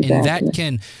yourself. Exactly.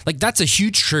 And that's a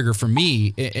huge trigger for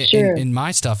me in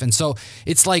my stuff. And so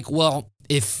it's like, well,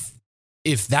 if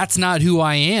that's not who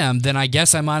I am, then I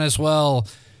guess I might as well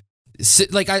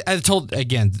sit. Like I told,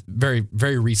 again, very,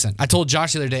 very recent. I told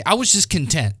Josh the other day, I was just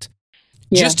content.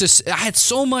 Yeah. I had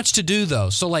so much to do though.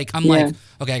 So I'm like,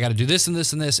 okay, I got to do this and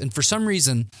this and this. And for some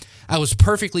reason, I was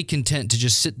perfectly content to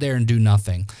just sit there and do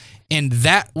nothing. And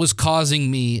that was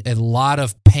causing me a lot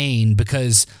of pain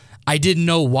because I didn't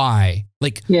know why.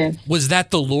 Was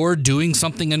that the Lord doing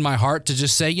something in my heart to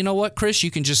just say, you know what, Chris,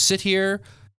 you can just sit here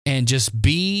and just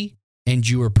be, and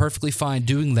you were perfectly fine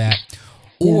doing that?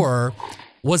 Yeah. Or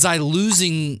was I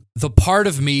losing the part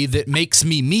of me that makes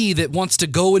me that wants to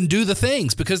go and do the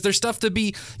things? Because there's stuff to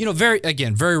be, very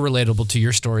relatable to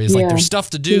your story. It's like there's stuff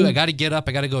to do. I got to get up.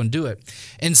 I got to go and do it.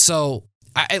 And so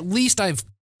at least I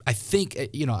think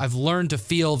I've learned to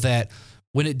feel that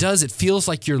when it feels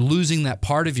like you're losing that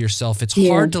part of yourself. It's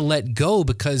hard to let go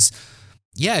because,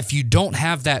 if you don't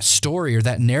have that story or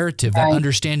that narrative, that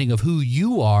understanding of who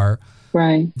you are,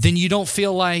 right, then you don't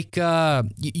feel like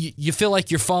you feel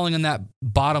like you're falling in that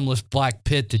bottomless black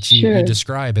pit that you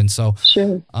describe. And so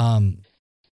I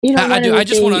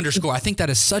just want to underscore, I think that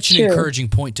is such an encouraging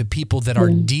point to people that are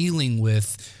dealing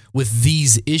with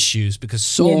these issues, because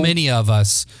so many of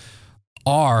us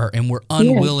are, and we're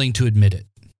unwilling to admit it.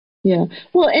 Yeah.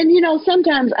 Well, and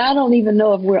sometimes I don't even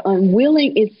know if we're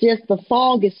unwilling. It's just the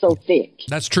fog is so thick.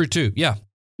 That's true too. Yeah.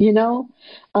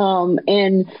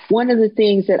 And one of the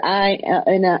things that I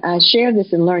share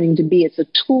this in Learning to Be, it's a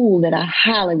tool that I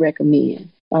highly recommend.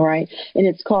 All right. And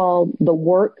it's called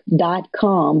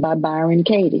thework.com by Byron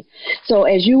Katie. So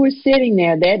as you were sitting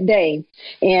there that day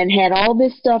and had all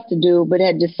this stuff to do, but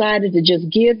had decided to just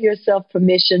give yourself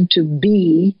permission to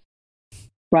be,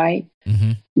 right?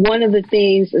 Mm-hmm. One of the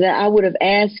things that I would have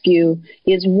asked you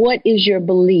is, what is your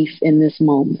belief in this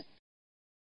moment?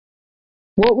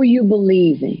 What were you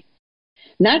believing?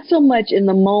 Not so much in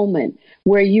the moment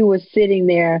where you were sitting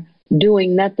there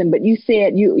doing nothing, but you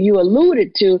said you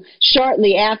alluded to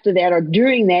shortly after that or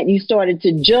during that, you started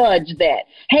to judge that.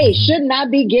 Hey, shouldn't I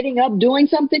be getting up doing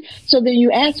something? So then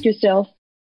you ask yourself,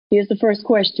 here's the first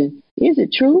question. Is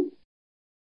it true?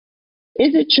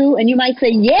 Is it true? And you might say,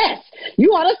 yes,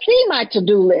 you ought to see my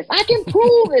to-do list. I can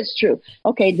prove it's true.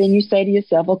 Okay, then you say to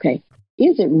yourself, okay,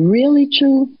 is it really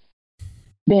true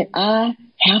that I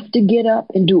have to get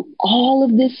up and do all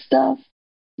of this stuff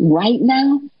right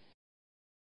now?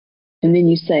 And then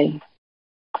you say,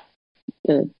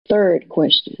 the third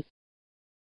question,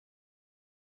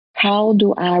 how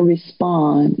do I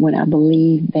respond when I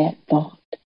believe that thought?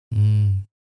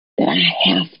 That I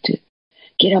have to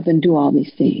get up and do all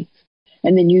these things.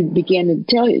 And then you begin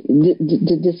to tell you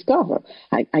to discover.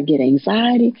 I get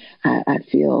anxiety. I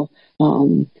feel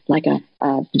like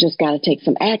I've just got to take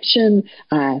some action.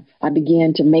 I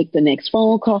begin to make the next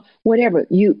phone call. Whatever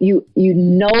you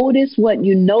notice what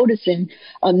you notice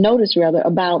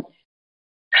about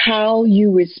how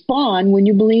you respond when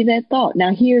you believe that thought.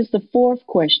 Now here's the fourth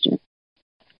question: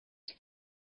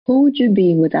 who would you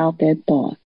be without that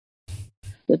thought?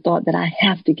 The thought that I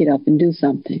have to get up and do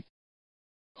something.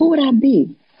 Who would I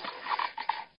be?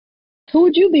 Who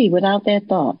would you be without that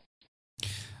thought?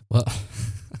 Well,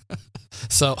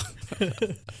 so,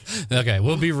 okay,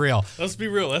 we'll be real. Let's be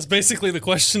real. That's basically the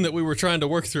question that we were trying to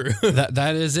work through.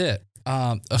 That is it.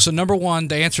 So number one,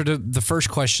 the answer to the first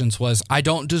questions was, I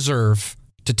don't deserve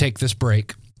to take this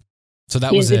break. So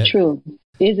that was it. Is it true?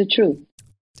 Is it true?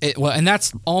 Well, and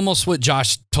that's almost what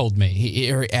Josh told me.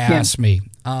 He asked me.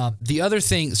 The other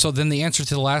thing, so then the answer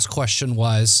to the last question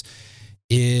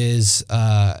is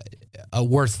a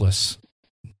worthless.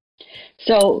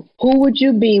 So who would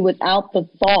you be without the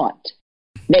thought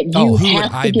that you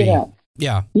have to get up?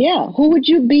 Yeah. Yeah. Who would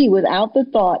you be without the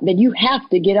thought that you have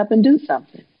to get up and do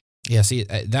something? Yeah, see,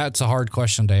 that's a hard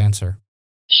question to answer.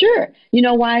 Sure. You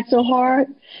know why it's so hard?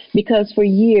 Because for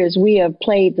years we have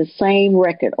played the same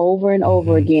record over and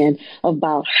over again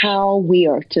about how we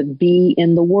are to be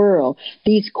in the world.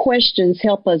 These questions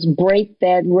help us break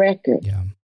that record. Yeah.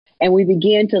 And we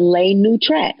begin to lay new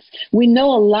tracks. We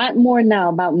know a lot more now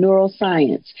about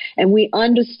neuroscience, and we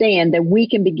understand that we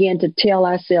can begin to tell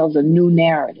ourselves a new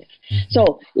narrative.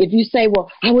 So if you say, well,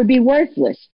 I would be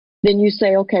worthless, then you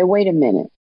say, okay, wait a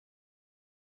minute.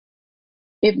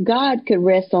 If God could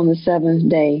rest on the seventh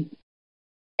day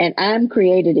and I'm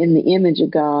created in the image of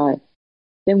God,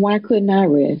 then why couldn't I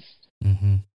rest?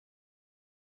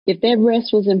 If that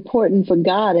rest was important for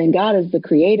God and God is the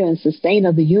creator and sustainer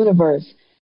of the universe,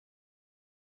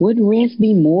 wouldn't rest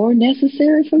be more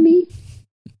necessary for me?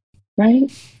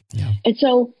 Right? Yeah. And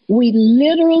so we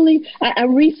literally, I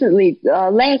recently,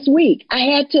 last week, I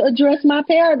had to address my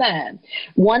paradigm.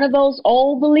 One of those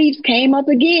old beliefs came up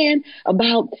again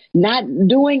about not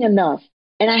doing enough.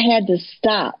 And I had to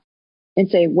stop and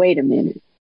say, wait a minute,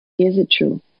 is it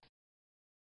true?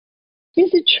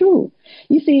 Is it true?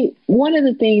 You see, one of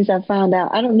the things I found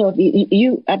out, I don't know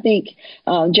if I think,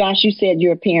 Josh, you said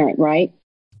you're a parent, right?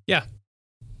 Yeah.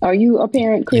 Are you a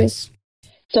parent, Chris? Yes.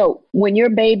 So when your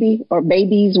baby or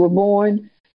babies were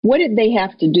born, what did they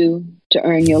have to do to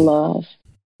earn your love?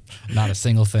 Not a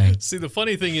single thing. See, the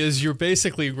funny thing is you're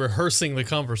basically rehearsing the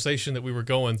conversation that we were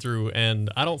going through, and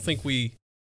I don't think we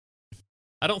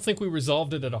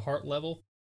resolved it at a heart level.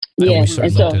 Yes, we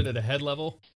resolved it at a head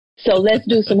level. So let's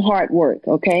do some heart work,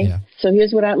 okay? Yeah. So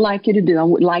here's what I'd like you to do. I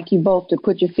would like you both to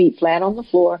put your feet flat on the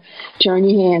floor, turn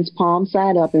your hands palm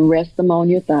side up, and rest them on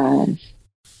your thighs.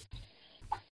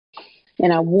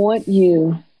 And I want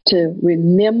you to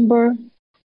remember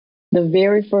the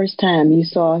very first time you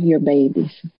saw your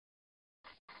babies.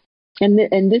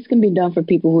 And this can be done for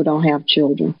people who don't have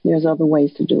children. There's other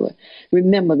ways to do it.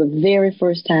 Remember the very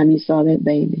first time you saw that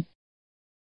baby.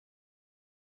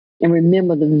 And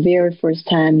remember the very first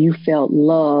time you felt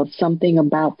love, something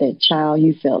about that child.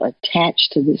 You felt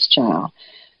attached to this child.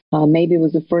 Maybe it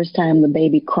was the first time the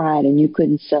baby cried and you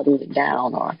couldn't settle it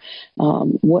down. Or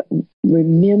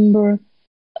remember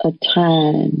a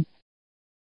time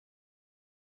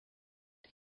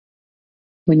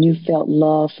when you felt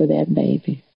love for that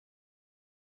baby.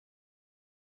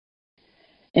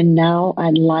 And now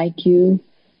I'd like you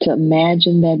to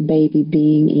imagine that baby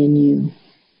being in you.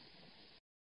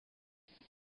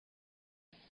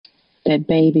 That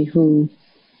baby who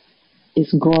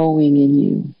is growing in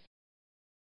you.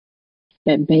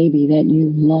 That baby that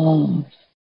you love.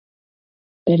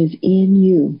 That is in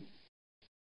you.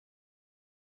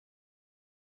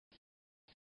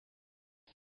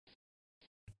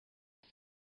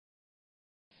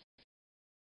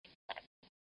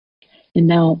 And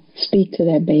now speak to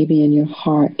that baby in your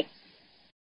heart.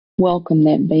 Welcome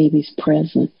that baby's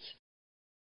presence.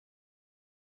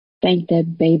 Thank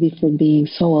that baby for being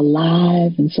so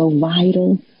alive and so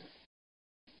vital.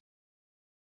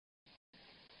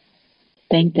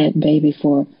 Thank that baby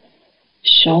for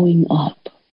showing up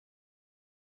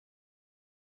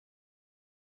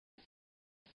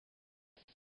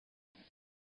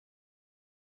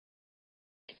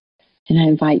And I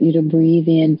invite you to breathe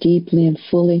in deeply and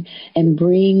fully and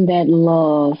bring that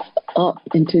love up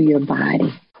into your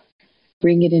body.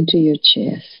 Bring it into your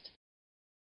chest.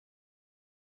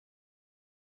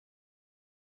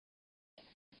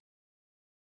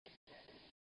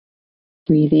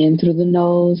 Breathe in through the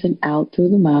nose and out through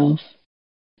the mouth.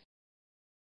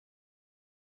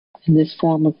 And this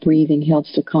form of breathing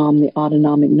helps to calm the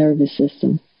autonomic nervous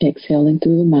system, exhaling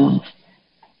through the mouth.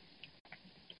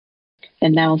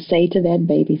 And now say to that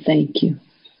baby, thank you.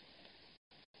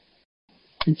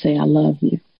 And say, I love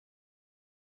you.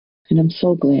 And I'm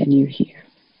so glad you're here.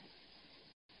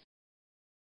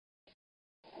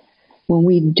 When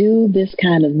we do this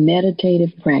kind of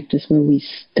meditative practice where we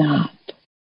stop,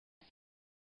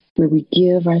 where we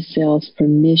give ourselves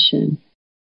permission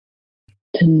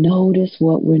to notice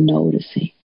what we're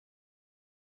noticing,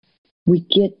 we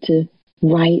get to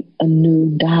write a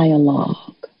new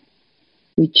dialogue.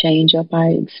 We change up our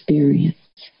experience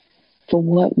for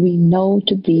what we know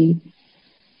to be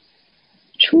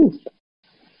truth.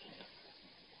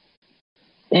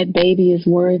 That baby is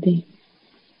worthy,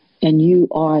 and you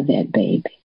are that baby.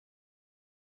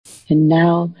 And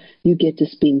now you get to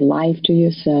speak life to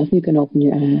yourself. You can open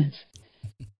your eyes.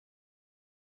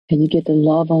 And you get to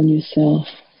love on yourself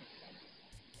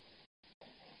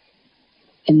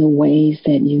in the ways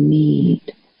that you need.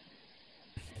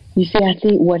 You see, I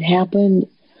think what happened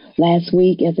last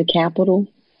week at the Capitol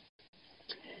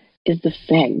is the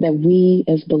fact that we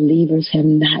as believers have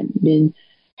not been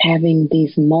having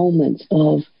these moments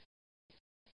of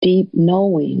deep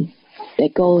knowing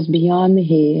that goes beyond the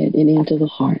head and into the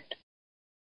heart.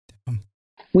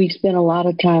 We've spent a lot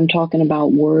of time talking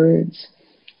about words,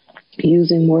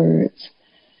 using words,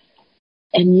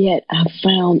 and yet I've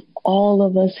found all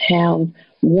of us have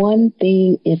one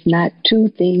thing, if not two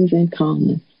things in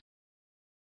common.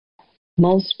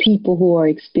 Most people who are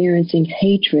experiencing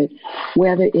hatred,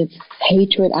 whether it's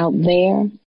hatred out there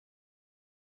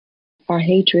or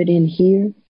hatred in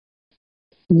here,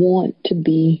 want to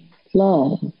be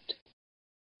loved.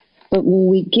 But when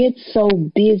we get so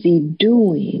busy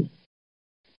doing,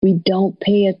 we don't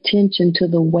pay attention to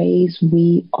the ways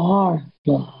we are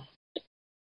loved.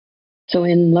 So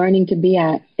in learning to be,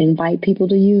 I invite people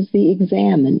to use the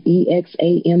examen,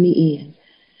 EXAMEN,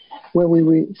 where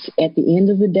at the end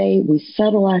of the day, we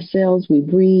settle ourselves, we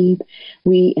breathe,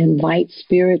 we invite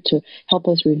Spirit to help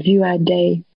us review our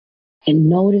day and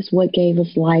notice what gave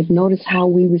us life, notice how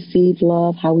we received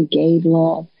love, how we gave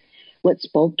love, what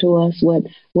spoke to us, what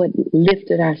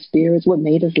lifted our spirits, what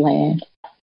made us laugh.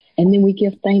 And then we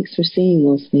give thanks for seeing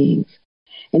those things.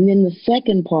 And then the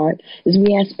second part is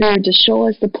we ask Spirit to show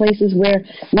us the places where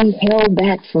we held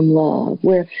back from love,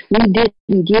 where we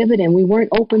didn't give it and we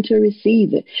weren't open to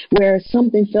receive it, where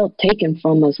something felt taken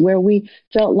from us, where we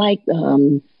felt like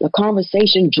the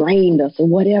conversation drained us or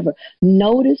whatever.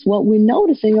 Notice what we're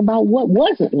noticing about what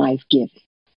wasn't life-giving.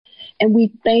 And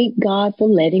we thank God for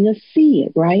letting us see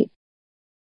it, right?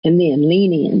 And then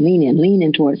lean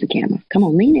in towards the camera. Come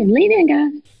on, lean in,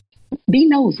 guys. Be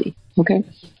nosy, okay?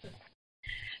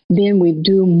 Then we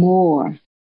do more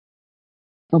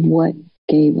of what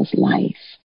gave us life.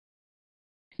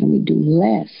 And we do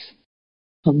less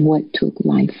of what took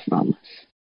life from us.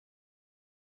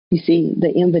 You see,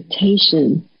 the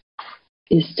invitation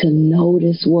is to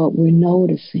notice what we're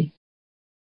noticing.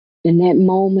 In that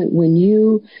moment when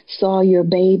you saw your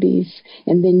babies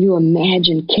and then you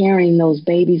imagine carrying those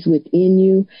babies within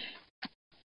you,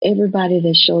 everybody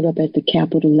that showed up at the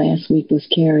Capitol last week was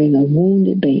carrying a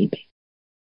wounded baby.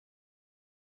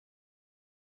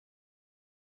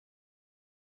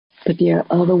 But there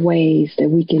are other ways that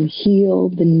we can heal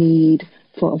the need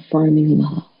for affirming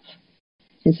love.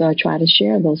 And so I try to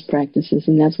share those practices,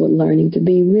 and that's what learning to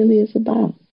be really is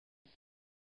about.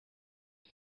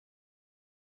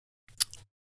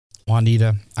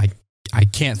 Juanita, I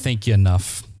can't thank you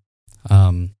enough.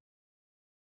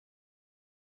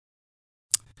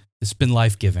 It's been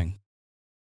life-giving.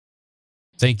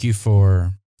 Thank you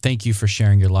for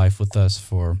sharing your life with us,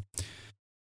 for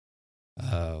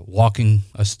walking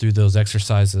us through those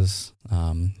exercises.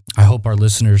 I hope our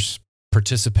listeners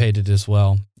participated as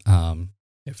well.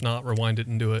 If not, rewind it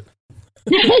and do it.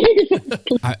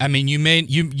 I mean, you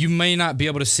may not be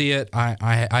able to see it.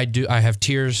 I do. I have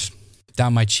tears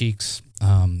down my cheeks.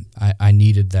 I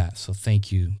needed that. So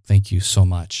thank you so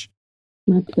much.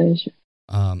 My pleasure.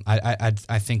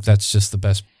 I think that's just the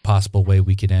best possible way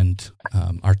we could end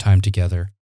our time together.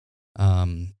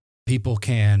 People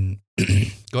can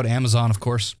go to Amazon, of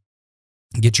course,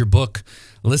 get your book,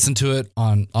 listen to it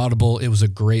on Audible. It was a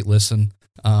great listen.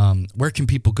 Where can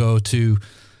people go to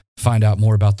find out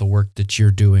more about the work that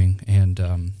you're doing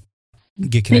and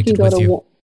get connected with you?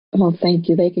 Oh, thank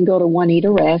you. They can go to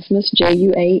Juanita Rasmus,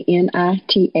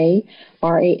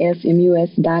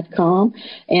 JuanitaRasmus.com.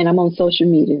 And I'm on social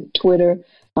media, Twitter,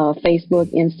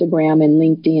 Facebook, Instagram, and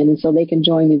LinkedIn. And so they can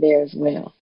join me there as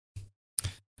well.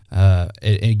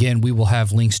 Again, we will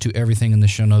have links to everything in the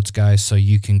show notes, guys, so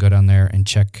you can go down there and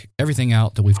check everything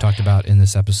out that we've talked about in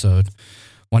this episode.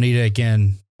 Juanita,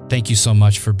 again, thank you so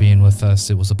much for being with us.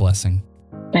 It was a blessing.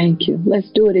 Thank you. Let's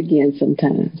do it again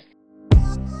sometime.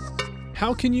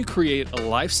 How can you create a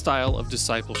lifestyle of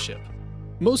discipleship?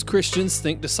 Most Christians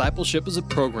think discipleship is a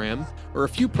program or a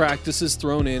few practices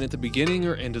thrown in at the beginning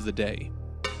or end of the day.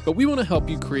 But we want to help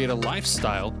you create a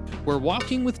lifestyle where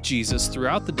walking with Jesus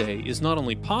throughout the day is not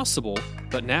only possible,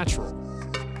 but natural.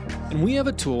 And we have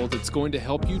a tool that's going to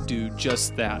help you do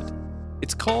just that.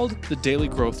 It's called the Daily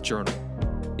Growth Journal.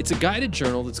 It's a guided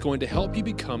journal that's going to help you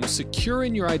become secure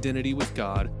in your identity with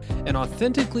God and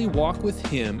authentically walk with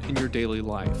Him in your daily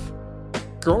life.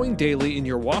 Growing daily in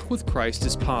your walk with Christ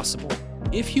is possible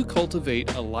if you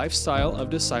cultivate a lifestyle of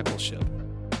discipleship.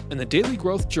 And the Daily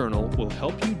Growth Journal will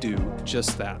help you do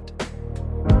just that.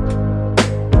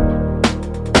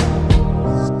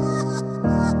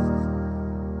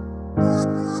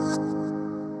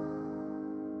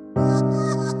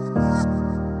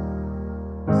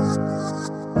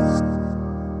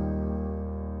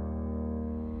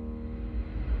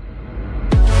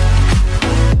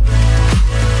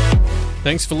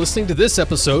 Thanks for listening to this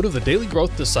episode of the Daily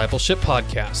Growth Discipleship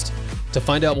Podcast. To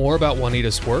find out more about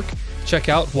Juanita's work, check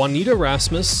out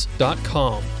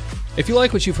JuanitaRasmus.com. If you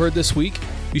like what you've heard this week,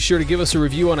 be sure to give us a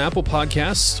review on Apple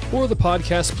Podcasts or the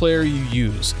podcast player you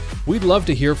use. We'd love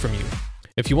to hear from you.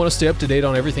 If you want to stay up to date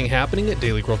on everything happening at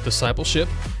Daily Growth Discipleship,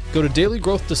 go to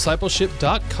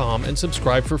dailygrowthdiscipleship.com and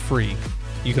subscribe for free.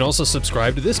 You can also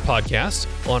subscribe to this podcast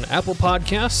on Apple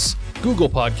Podcasts, Google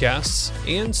Podcasts,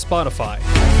 and Spotify.